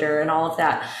COVID Twitter and all of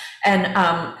that. And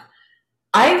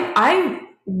I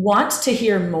want to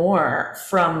hear more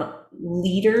from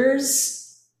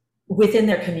leaders within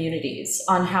their communities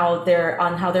on how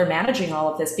they're managing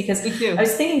all of this, because I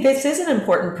was thinking this is an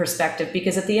important perspective,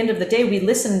 because at the end of the day, we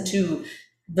listen to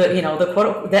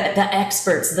the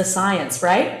experts, the science,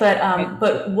 right? But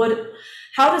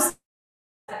how does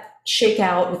that shake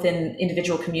out within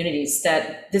individual communities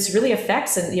that this really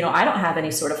affects? And I don't have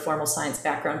any sort of formal science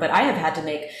background, but I have had to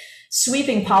make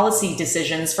sweeping policy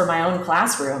decisions for my own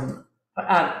classroom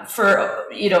for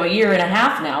a year and a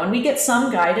half now, and we get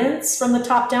some guidance from the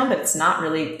top down, but it's not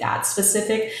really that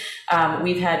specific.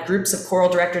 We've had groups of choral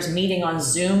directors meeting on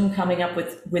Zoom, coming up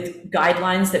with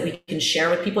guidelines that we can share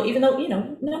with people, even though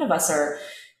none of us are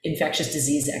infectious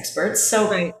disease experts.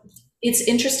 So it's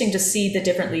interesting to see the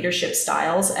different leadership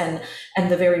styles and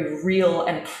the very real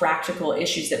and practical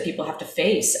issues that people have to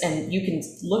face. And you can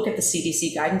look at the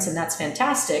CDC guidance, and that's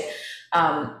fantastic.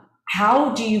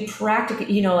 How do you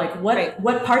practically,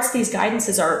 what parts of these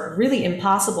guidances are really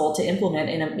impossible to implement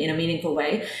in a meaningful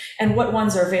way, and what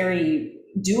ones are very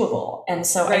doable? And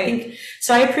so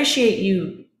I appreciate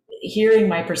you hearing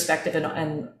my perspective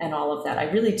and all of that. I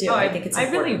really do. I think it's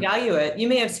important. I really value it. You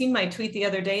may have seen my tweet the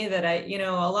other day that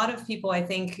a lot of people, I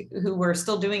think, who were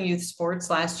still doing youth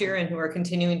sports last year and who are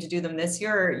continuing to do them this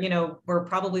year, were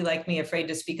probably like me, afraid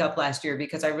to speak up last year,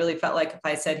 because I really felt like if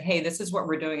I said, hey, this is what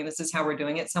we're doing and this is how we're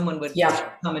doing it, someone would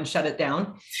come and shut it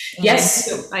down. And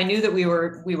yes. I knew that we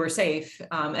were safe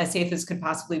as could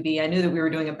possibly be. I knew that we were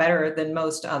doing it better than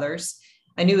most others.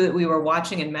 I knew that we were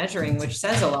watching and measuring, which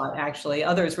says a lot, actually.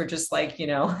 Others were just like,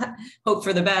 hope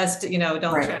for the best,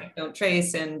 don't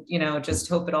trace, and, just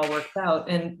hope it all works out.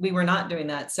 And we were not doing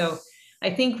that. So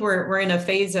I think we're in a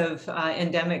phase of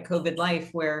endemic COVID life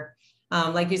where,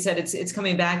 like you said, it's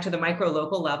coming back to the micro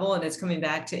local level, and it's coming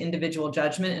back to individual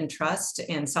judgment and trust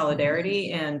and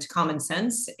solidarity and common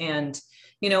sense. And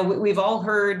we've all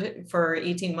heard for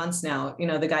 18 months now,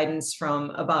 the guidance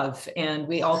from above, and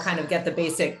we all kind of get the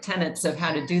basic tenets of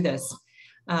how to do this.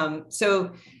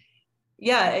 So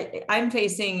Yeah, I'm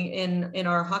facing in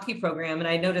our hockey program, and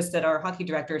I noticed that our hockey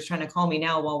director is trying to call me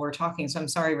now while we're talking. So I'm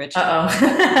sorry, Rich. Uh-oh.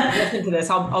 Listen to this.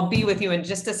 I'll be with you in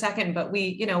just a second. But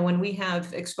when we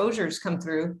have exposures come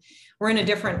through, we're in a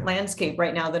different landscape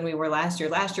right now than we were last year.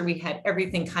 Last year, we had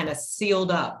everything kind of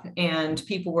sealed up, and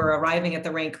people were arriving at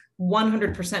the rink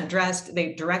 100% dressed.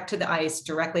 They direct to the ice,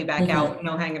 directly back out,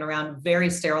 no hanging around, very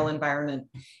sterile environment.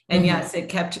 And yes, it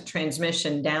kept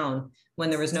transmission down when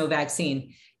there was no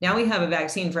vaccine. Now we have a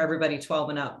vaccine for everybody 12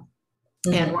 and up.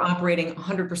 And we're operating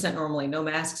 100% normally, no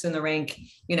masks in the rink,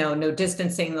 no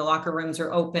distancing, the locker rooms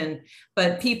are open,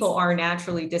 but people are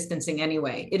naturally distancing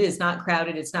anyway. It is not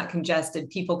crowded, it's not congested.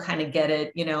 People kind of get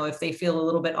it. If they feel a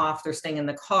little bit off, they're staying in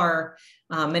the car.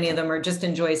 Many of them are just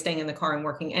enjoy staying in the car and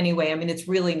working anyway. I mean, it's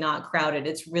really not crowded.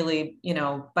 It's really,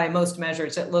 by most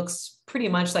measures, it looks pretty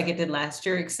much like it did last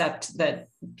year, except that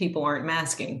people aren't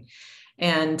masking.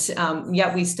 And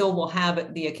yet we still will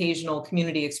have the occasional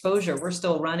community exposure. We're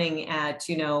still running at,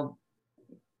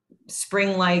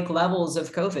 spring-like levels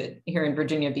of COVID here in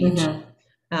Virginia Beach.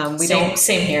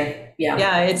 Same here. Yeah.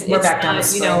 Yeah. We're back down to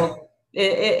spring.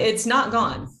 It's not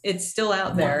gone. It's still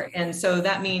out there. And so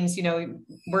that means,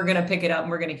 we're going to pick it up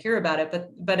and we're going to hear about it,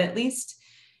 but at least,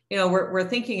 we're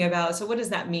thinking about, so what does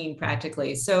that mean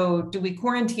practically? So do we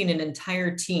quarantine an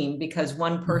entire team because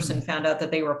one person found out that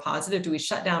they were positive? Do we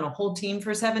shut down a whole team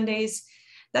for 7 days?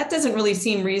 That doesn't really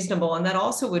seem reasonable. And that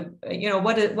also would,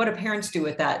 what do parents do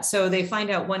with that? So they find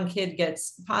out one kid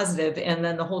gets positive and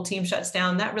then the whole team shuts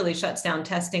down. That really shuts down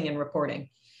testing and reporting.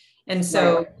 And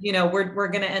so, we're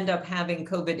going to end up having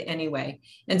COVID anyway.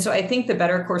 And so I think the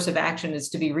better course of action is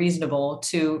to be reasonable,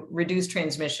 to reduce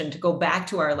transmission, to go back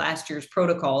to our last year's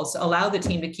protocols, allow the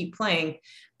team to keep playing,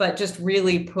 but just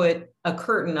really put a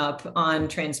curtain up on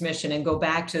transmission and go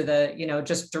back to the,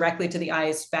 just directly to the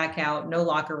ice, back out, no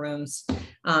locker rooms.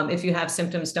 If you have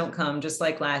symptoms, don't come, just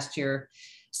like last year.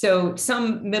 So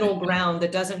some middle ground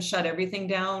that doesn't shut everything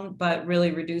down, but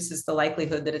really reduces the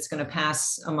likelihood that it's going to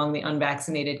pass among the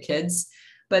unvaccinated kids.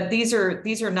 But these are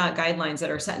not guidelines that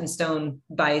are set in stone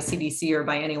by CDC or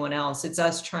by anyone else. It's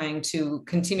us trying to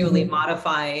continually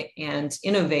modify and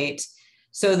innovate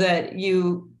so that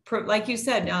like you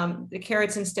said, the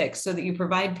carrots and sticks, so that you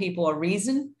provide people a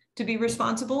reason to be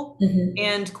responsible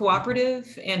and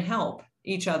cooperative and help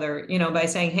each other, by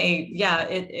saying, hey, yeah,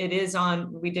 it is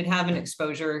on, we did have an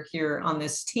exposure here on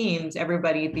this team.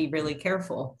 Everybody be really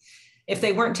careful. If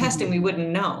they weren't testing, we wouldn't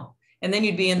know. And then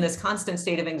you'd be in this constant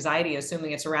state of anxiety,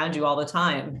 assuming it's around you all the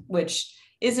time, which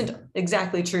isn't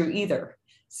exactly true either.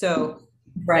 So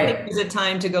I think there's a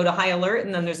time to go to high alert,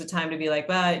 and then there's a time to be like,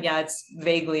 well, yeah, it's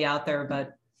vaguely out there,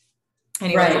 but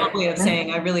anyway, long way of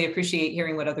saying I really appreciate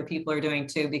hearing what other people are doing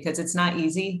too, because it's not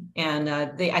easy. And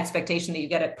the expectation that you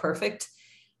get it perfect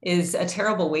is a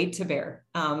terrible weight to bear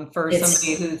for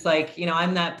somebody who's like,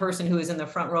 I'm that person who is in the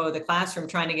front row of the classroom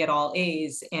trying to get all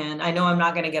A's. And I know I'm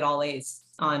not going to get all A's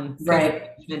on.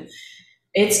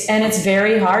 It's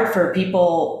very hard for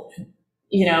people,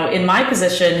 in my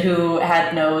position who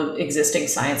had no existing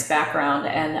science background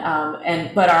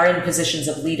but are in positions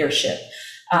of leadership.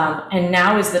 And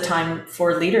now is the time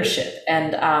for leadership.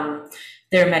 And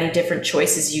there are many different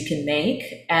choices you can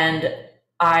make. And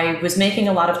I was making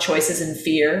a lot of choices in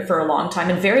fear for a long time,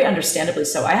 and very understandably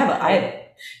so. I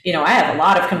have a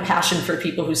lot of compassion for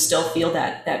people who still feel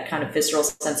that kind of visceral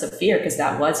sense of fear, because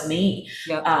that was me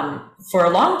for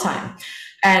a long time.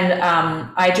 And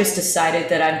I just decided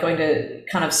that I'm going to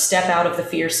kind of step out of the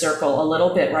fear circle a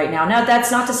little bit right now. Now, that's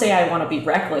not to say I want to be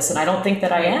reckless, and I don't think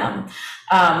that I am.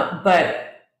 But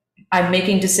I'm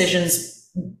making decisions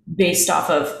based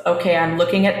off of, okay, I'm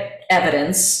looking at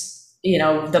evidence,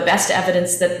 the best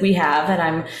evidence that we have, and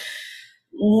I'm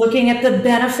looking at the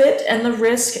benefit and the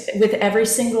risk with every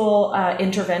single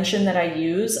intervention that I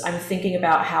use. I'm thinking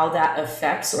about how that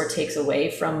affects or takes away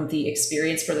from the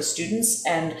experience for the students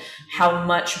and how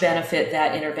much benefit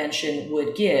that intervention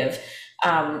would give.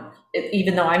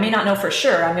 Even though I may not know for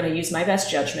sure, I'm going to use my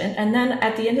best judgment. And then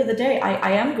at the end of the day,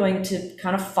 I am going to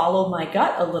kind of follow my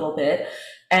gut a little bit.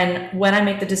 And when I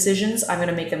make the decisions, I'm going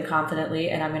to make them confidently.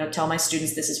 And I'm going to tell my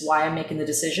students, this is why I'm making the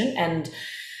decision. And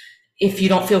if you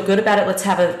don't feel good about it, let's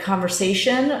have a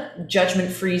conversation,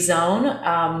 judgment-free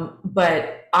zone.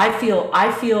 But I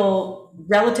feel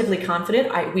relatively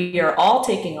confident. We are all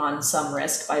taking on some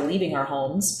risk by leaving our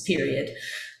homes, period.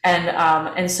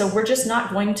 And so we're just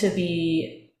not going to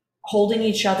be holding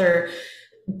each other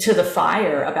to the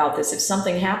fire about this. If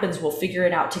something happens, we'll figure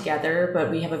it out together,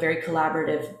 but we have a very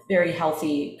collaborative, very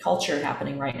healthy culture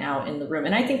happening right now in the room.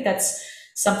 And I think that's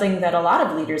something that a lot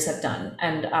of leaders have done,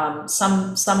 and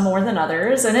some more than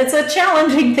others, and it's a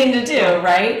challenging thing to do,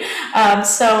 right?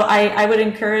 So I would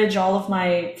encourage all of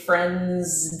my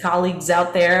friends and colleagues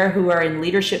out there who are in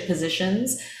leadership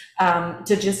positions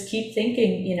to just keep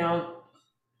thinking,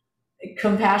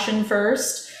 compassion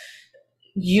first,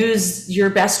 use your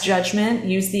best judgment,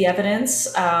 use the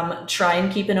evidence, try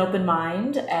and keep an open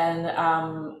mind,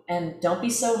 and don't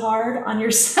be so hard on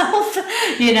yourself.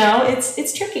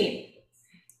 It's tricky.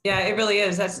 Yeah, it really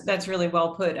is. That's really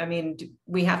well put. I mean,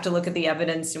 we have to look at the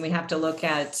evidence, and we have to look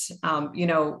at,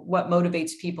 what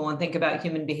motivates people, and think about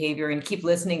human behavior, and keep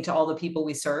listening to all the people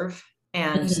we serve,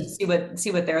 and see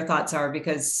what their thoughts are,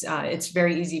 because it's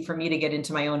very easy for me to get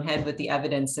into my own head with the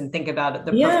evidence and think about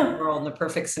the perfect world and the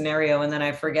perfect scenario. And then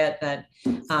I forget that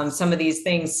some of these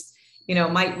things,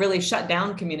 might really shut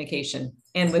down communication.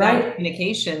 And without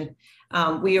communication,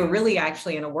 we are really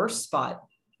actually in a worse spot.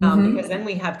 Because then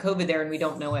we have COVID there and we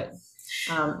don't know it.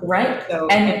 Right. So,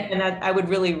 and I would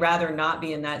really rather not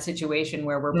be in that situation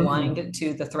where we're blind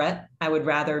to the threat. I would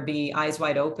rather be eyes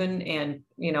wide open, and,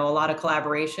 a lot of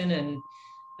collaboration. And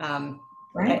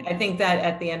I think that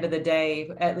at the end of the day,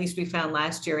 at least we found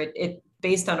last year, it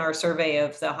based on our survey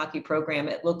of the hockey program,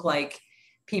 it looked like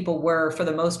people were, for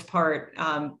the most part,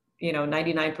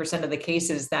 99% of the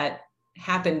cases that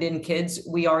happened in kids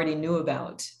we already knew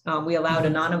about. We allowed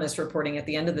anonymous reporting at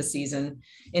the end of the season,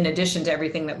 in addition to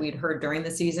everything that we'd heard during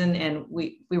the season. And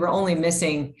we were only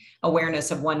missing awareness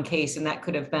of one case, and that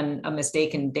could have been a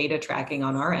mistaken data tracking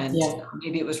on our end.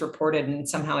 Maybe it was reported and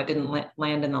somehow it didn't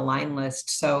land in the line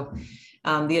list. So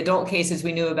the adult cases,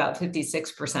 we knew about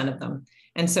 56% of them.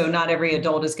 And so not every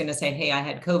adult is going to say, hey, I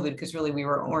had COVID, because really we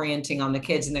were orienting on the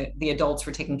kids, and the adults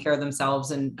were taking care of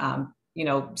themselves and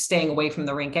staying away from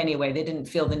the rink anyway. They didn't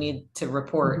feel the need to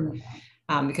report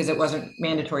because it wasn't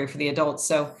mandatory for the adults.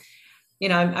 So,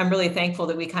 I'm really thankful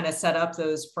that we kind of set up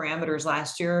those parameters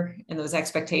last year and those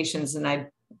expectations. And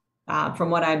from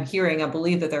what I'm hearing, I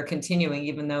believe that they're continuing,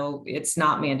 even though it's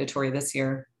not mandatory this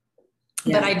year.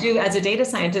 But I do, as a data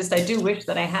scientist, I do wish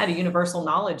that I had a universal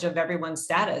knowledge of everyone's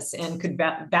status and could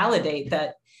validate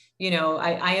that.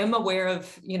 I am aware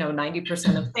of,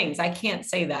 90% of things. I can't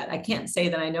say that. I can't say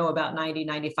that I know about 90,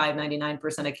 95,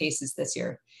 99% of cases this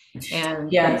year. And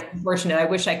that's unfortunate. I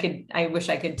wish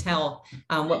I could tell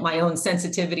what my own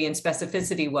sensitivity and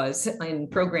specificity was in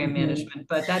program management,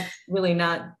 but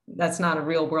that's not a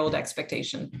real world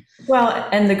expectation. Well,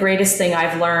 and the greatest thing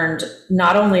I've learned,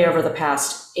 not only over the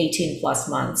past 18 plus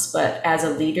months, but as a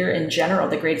leader in general,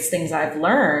 the greatest things I've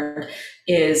learned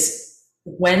is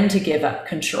when to give up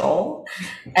control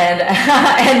and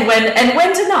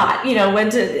when to not,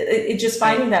 when to just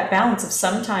finding that balance of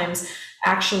sometimes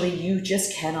actually you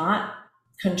just cannot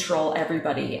control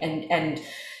everybody. And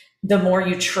the more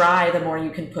you try, the more you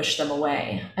can push them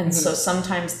away. And so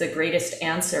sometimes the greatest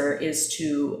answer is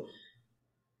to,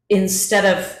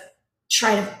 instead of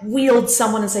try to wield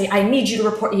someone and say, I need you to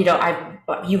report,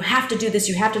 you have to do this,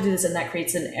 you have to do this. And that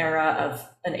creates an era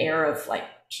of like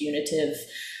punitive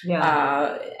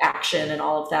action and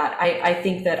all of that. I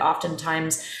think that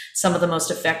oftentimes some of the most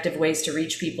effective ways to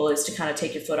reach people is to kind of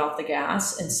take your foot off the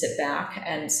gas and sit back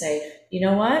and say, you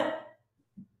know what?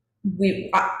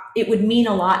 It would mean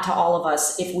a lot to all of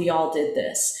us if we all did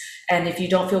this. And if you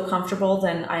don't feel comfortable,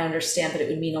 then I understand, but it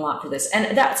would mean a lot for this.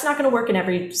 And that's not going to work in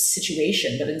every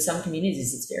situation, but in some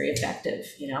communities, it's very effective,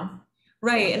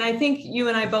 Right. And I think you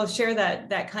and I both share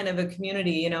that kind of a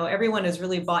community, everyone is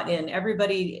really bought in.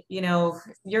 Everybody,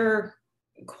 your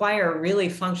choir really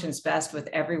functions best with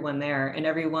everyone there, and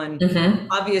everyone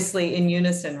obviously in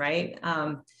unison, right?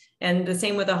 And the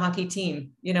same with a hockey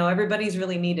team, everybody's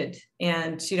really needed.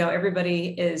 And, everybody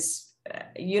is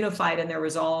unified in their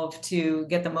resolve to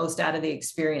get the most out of the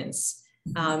experience.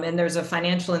 And there's a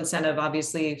financial incentive,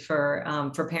 obviously,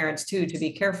 for parents too, to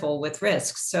be careful with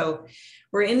risks. So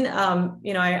we're in,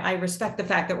 I respect the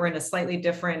fact that we're in a slightly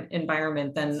different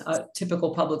environment than a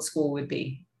typical public school would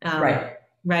be. Right.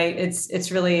 Right.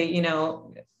 It's really,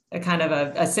 a kind of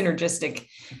a synergistic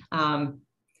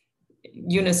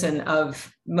unison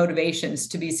of motivations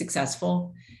to be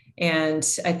successful. And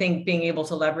I think being able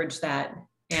to leverage that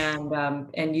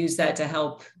and use that to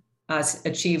help us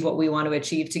achieve what we want to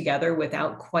achieve together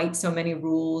without quite so many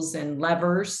rules and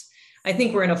levers. I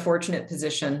think we're in a fortunate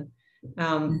position.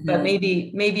 But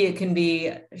maybe it can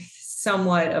be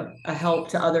somewhat of a help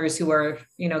to others who are,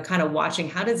 kind of watching,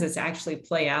 how does this actually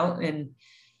play out in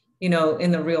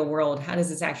the real world? How does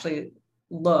this actually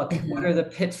look? What are the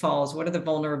pitfalls? What are the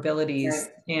vulnerabilities?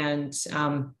 And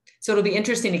So it'll be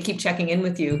interesting to keep checking in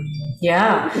with you.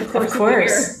 Yeah, of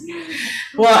course.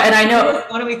 Well, and I know.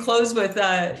 Why don't we close with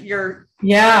your.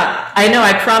 Yeah, I know.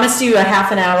 I promised you a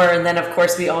half an hour, and then of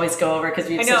course we always go over because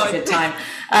we have such a good time.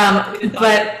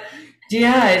 But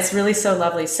yeah, it's really so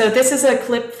lovely. So this is a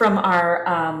clip from our,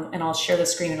 and I'll share the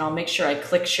screen, and I'll make sure I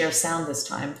click share sound this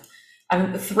time.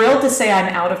 I'm thrilled to say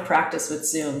I'm out of practice with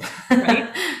Zoom. Right?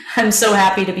 I'm so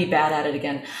happy to be bad at it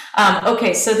again.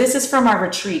 Okay, so this is from our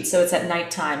retreat. So it's at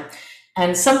nighttime.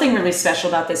 And something really special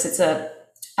about this, it's a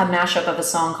mashup of a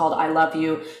song called I Love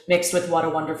You mixed with What a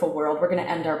Wonderful World. We're going to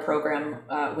end our program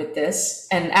with this.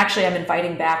 And actually, I'm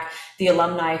inviting back the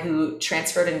alumni who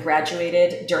transferred and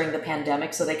graduated during the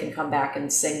pandemic so they can come back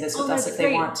and sing this with us if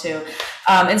they want to.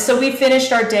 And so we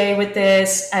finished our day with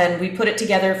this, and we put it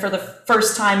together for the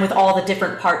first time with all the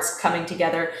different parts coming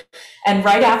together. And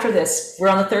right after this, we're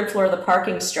on the 3rd floor of the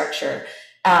parking structure.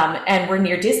 And we're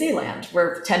near Disneyland.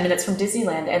 We're 10 minutes from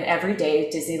Disneyland, and every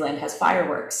day Disneyland has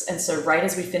fireworks. And so right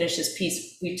as we finished this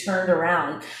piece, we turned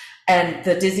around, and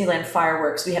the Disneyland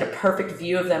fireworks, we had a perfect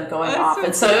view of them going off.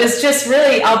 And so it was just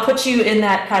really, I'll put you in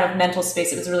that kind of mental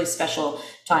space. It was a really special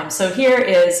time. So here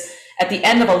is, at the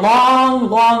end of a long,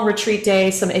 long retreat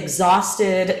day, some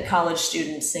exhausted college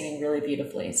students singing really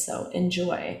beautifully. So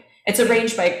enjoy. It's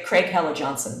arranged by Craig Hella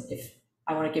Johnson, if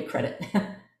I want to give credit.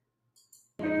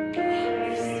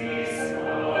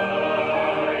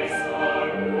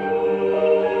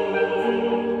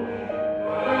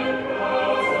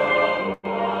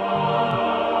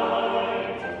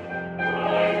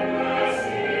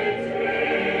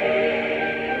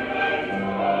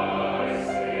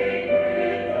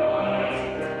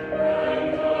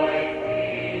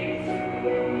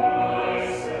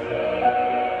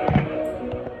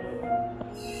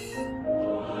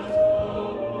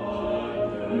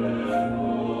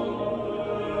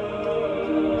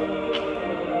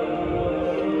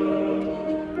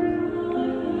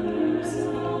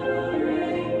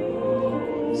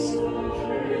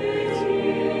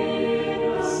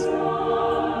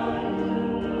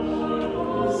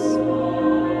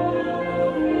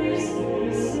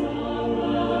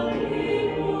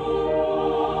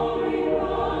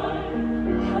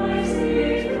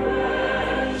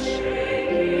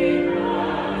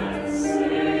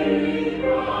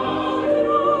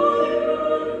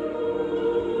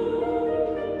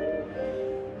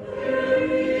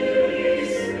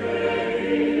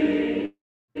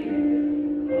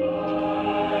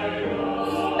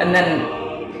 And then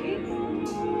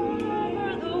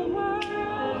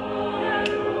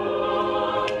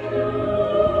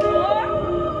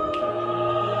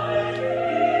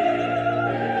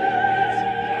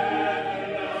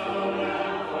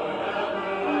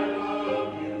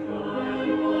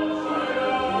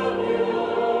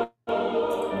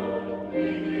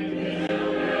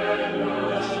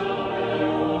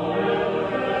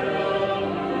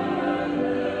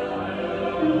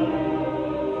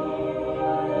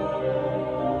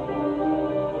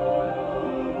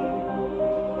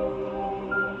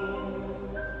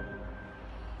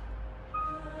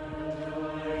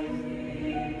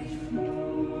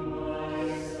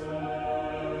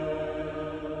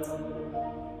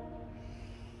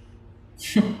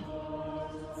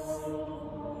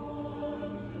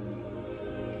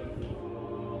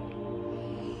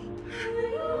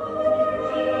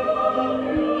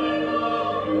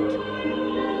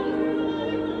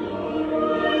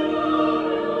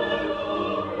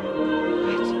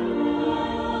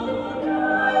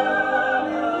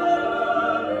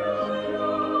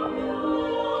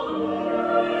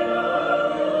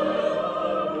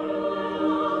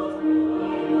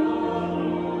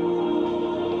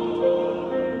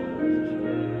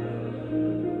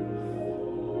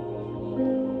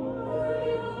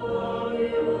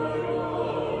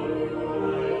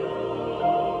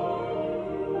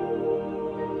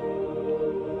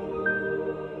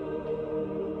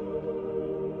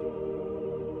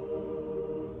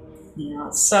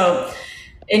so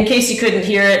in case you couldn't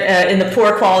hear it in the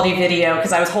poor quality video,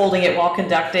 because I was holding it while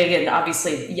conducting and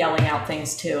obviously yelling out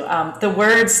things too. The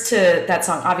words to that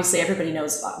song, obviously everybody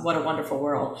knows What a Wonderful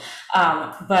World.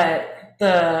 But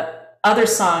the other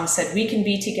song said, we can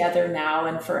be together now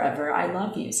and forever. I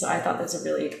love you. So I thought that was a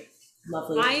really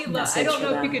lovely message. I don't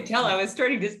know if you could tell, I was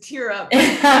starting to tear up.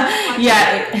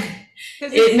 Yeah,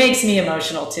 it makes me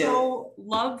emotional too. So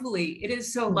lovely. It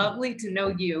is so lovely to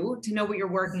know you, to know what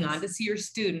you're working on, to see your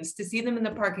students, to see them in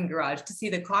the parking garage, to see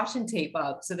the caution tape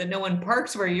up so that no one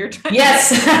parks where you're trying to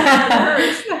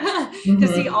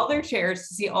see all their chairs,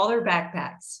 to see all their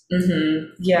backpacks.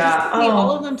 Yeah. To see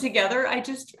all of them together. I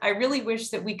really wish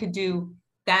that we could do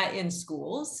that in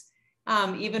schools.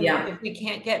 Even if we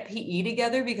can't get PE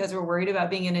together because we're worried about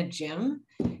being in a gym.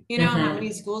 You know, how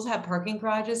many schools have parking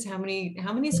garages? How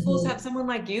many schools have someone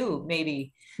like you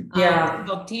maybe to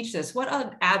help teach this? What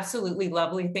an absolutely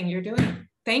lovely thing you're doing.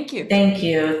 Thank you. Thank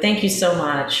you. Thank you so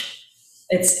much.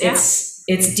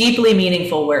 It's deeply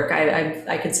meaningful work.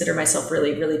 I consider myself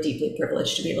really, really deeply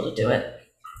privileged to be able to do it.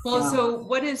 Well, so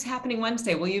what is happening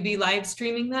Wednesday? Will you be live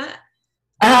streaming that?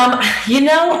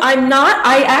 I'm not.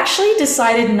 I actually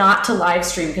decided not to live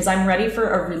stream because I'm ready for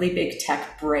a really big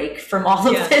tech break from all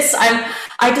of this.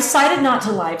 I decided not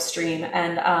to live stream,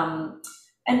 and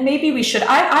maybe we should.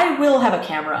 I will have a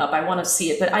camera up. I want to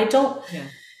see it, but I don't. Yeah.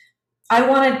 I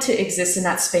wanted to exist in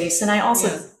that space, and I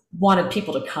also wanted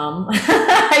people to come.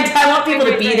 I want people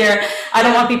to be there. I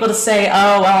don't want people to say,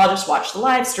 "Oh, well, I'll just watch the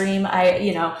live stream."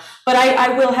 But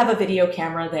I will have a video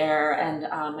camera there, and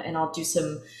I'll do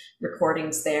some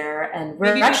recordings there, and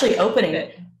we're actually opening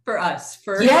for us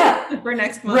for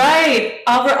next month. Right,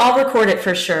 I'll record it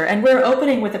for sure, and we're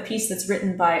opening with a piece that's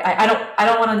written by I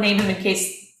don't want to name him in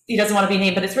case he doesn't want to be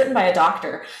named, but it's written by a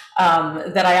doctor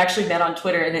that I actually met on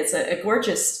Twitter, and it's a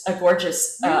gorgeous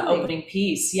really? Opening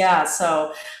piece. Yeah,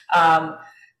 so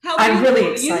I'm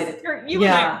really excited. You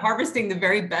and I are harvesting the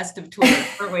very best of Twitter,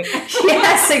 aren't we?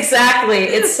 Yes, exactly.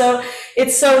 It's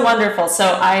so wonderful.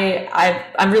 So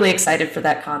I'm really excited for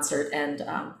that concert, and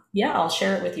I'll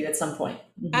share it with you at some point.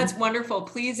 That's wonderful.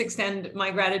 Please extend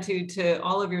my gratitude to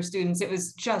all of your students. It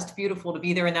was just beautiful to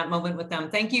be there in that moment with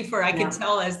them. Thank you for, I could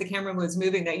tell as the camera was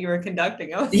moving that you were conducting.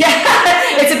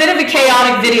 It's a bit of a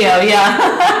chaotic video,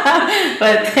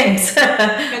 but thanks.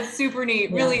 That's super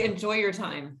neat. Really enjoy your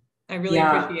time. I really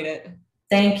appreciate it.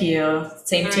 Thank you.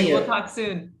 Same to you. We'll talk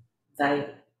soon. Bye.